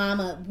 and that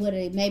mama would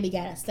have maybe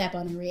got a slap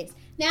on the wrist.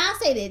 Now I'll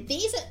say that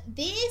these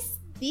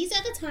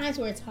are the times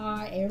where it's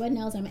hard. Everybody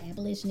knows I'm an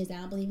abolitionist. I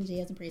don't believe in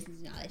jails and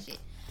prisons and all that shit.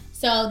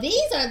 So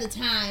these are the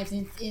times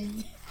in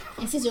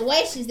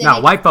situations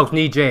that white folks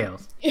need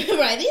jails.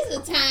 Right, these are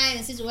the times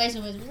and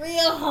situations where it's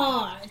real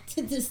hard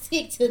to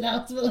stick to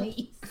those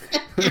beliefs.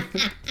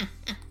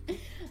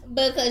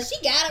 Because she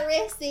got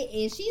arrested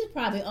and she's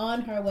probably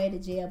on her way to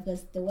jail,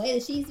 because the way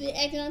that she's been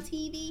acting on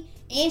TV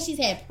and she's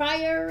had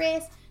prior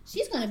arrests,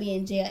 she's going to be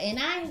in jail. And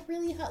I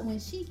really hope when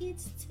she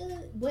gets to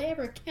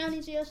whatever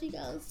county jail she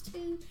goes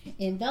to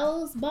and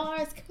those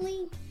bars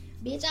clink,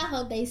 bitch, I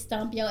hope they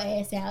stomp your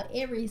ass out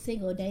every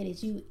single day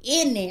that you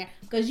in there,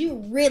 because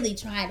you really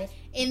tried it.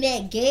 And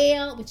that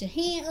Gayle, with your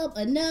hand up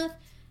enough,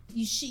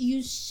 you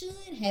should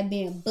have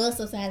been bust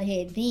upside the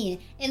head then.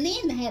 And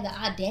then to have the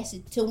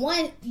audacity to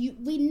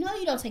we know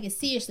you don't take it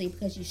seriously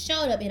because you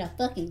showed up in a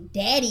fucking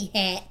daddy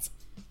hat.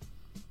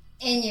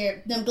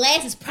 And them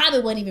glasses probably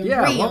wasn't even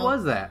real. Yeah, what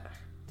was that?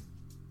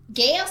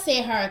 Gayle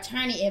said her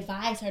attorney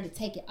advised her to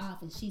take it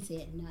off, and she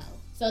said no.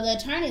 So the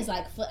attorney's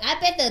like, I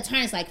bet the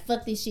attorney's like,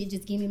 fuck this shit,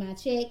 just give me my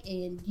check,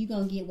 and you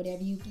gonna get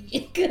whatever you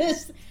get.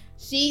 Because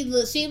she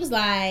was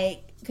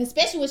like,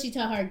 especially when she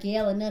told her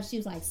Gayle enough, she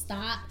was like,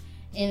 stop.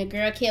 And the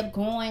girl kept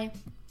going.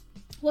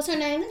 What's her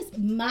name? It's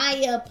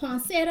Maya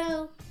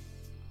Ponsetto.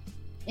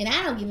 And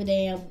I don't give a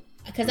damn,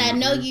 because I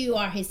know you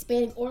are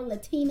Hispanic or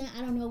Latina.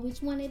 I don't know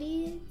which one it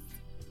is.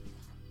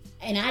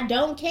 And I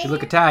don't care. She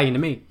look Italian to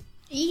me.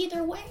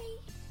 Either way.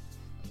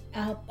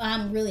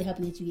 I'm really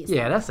hoping that you get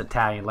Yeah, that's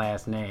Italian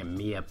last name,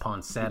 Mia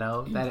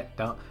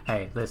Ponsetto.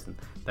 Hey, listen,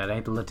 that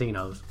ain't the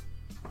Latinos.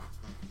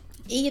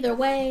 Either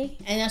way,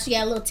 and now she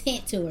got a little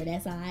tint to her.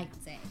 That's all I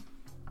can say.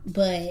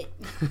 But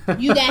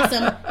you got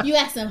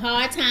some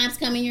hard times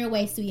coming your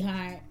way,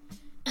 sweetheart.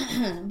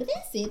 But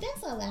that's it.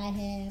 That's all I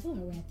have. I'm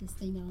gonna wrap this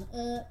thing on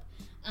up.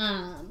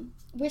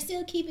 We're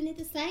still keeping it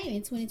the same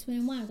in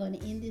 2021. I'm going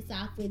to end this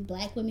off with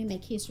Black Women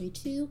Make History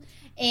Too.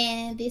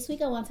 And this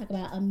week I want to talk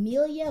about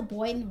Amelia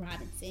Boynton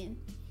Robinson.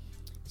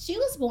 She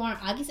was born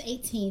August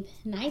 18th,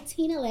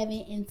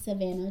 1911 in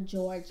Savannah,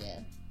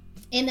 Georgia.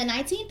 In the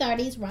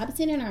 1930s,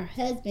 Robinson and her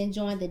husband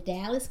joined the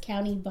Dallas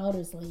County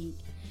Voters League.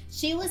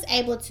 She was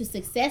able to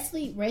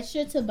successfully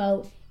register to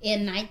vote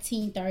in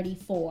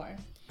 1934.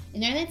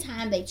 And during that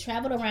time, they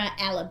traveled around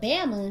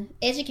Alabama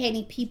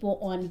educating people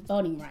on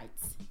voting rights.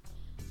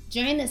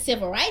 During the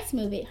Civil Rights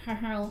Movement, her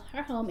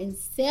home in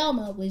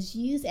Selma was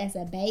used as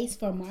a base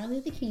for Martin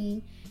Luther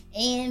King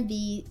and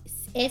the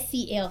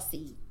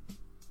SCLC.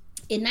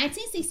 In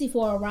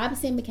 1964,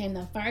 Robinson became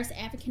the first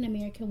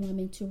African-American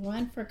woman to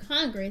run for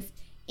Congress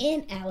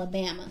in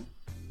Alabama.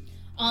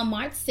 On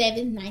March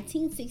 7,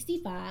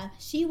 1965,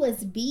 she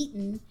was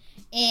beaten,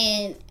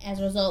 and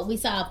as a result, we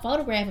saw a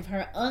photograph of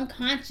her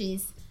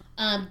unconscious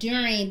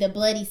during the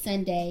Bloody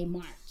Sunday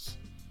March.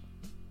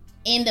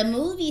 In the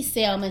movie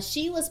Selma,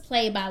 she was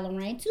played by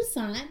Lorraine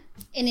Toussaint,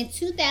 and in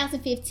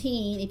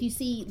 2015, if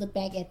you look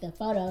back at the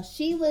photo,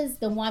 she was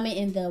the woman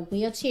in the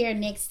wheelchair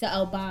next to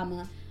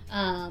Obama,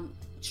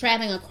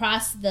 traveling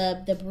across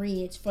the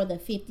bridge for the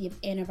 50th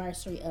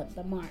anniversary of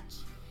the march.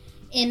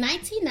 In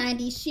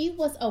 1990, she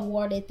was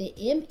awarded the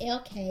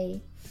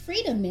MLK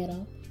Freedom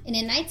Medal, and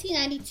in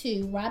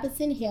 1992,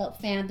 Robinson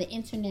helped found the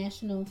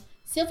International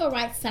Civil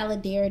Rights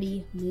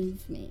Solidarity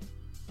Movement.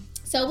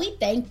 So we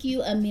thank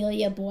you,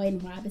 Amelia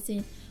Boynton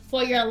Robinson,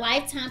 for your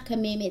lifetime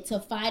commitment to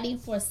fighting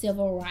for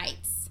civil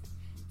rights.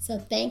 So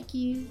thank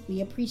you.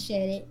 We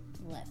appreciate it.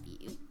 Love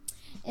you.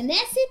 And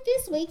that's it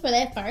this week for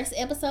that first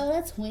episode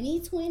of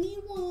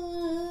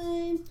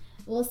 2021.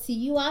 We'll see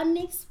you all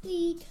next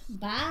week.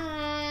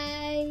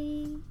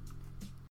 Bye.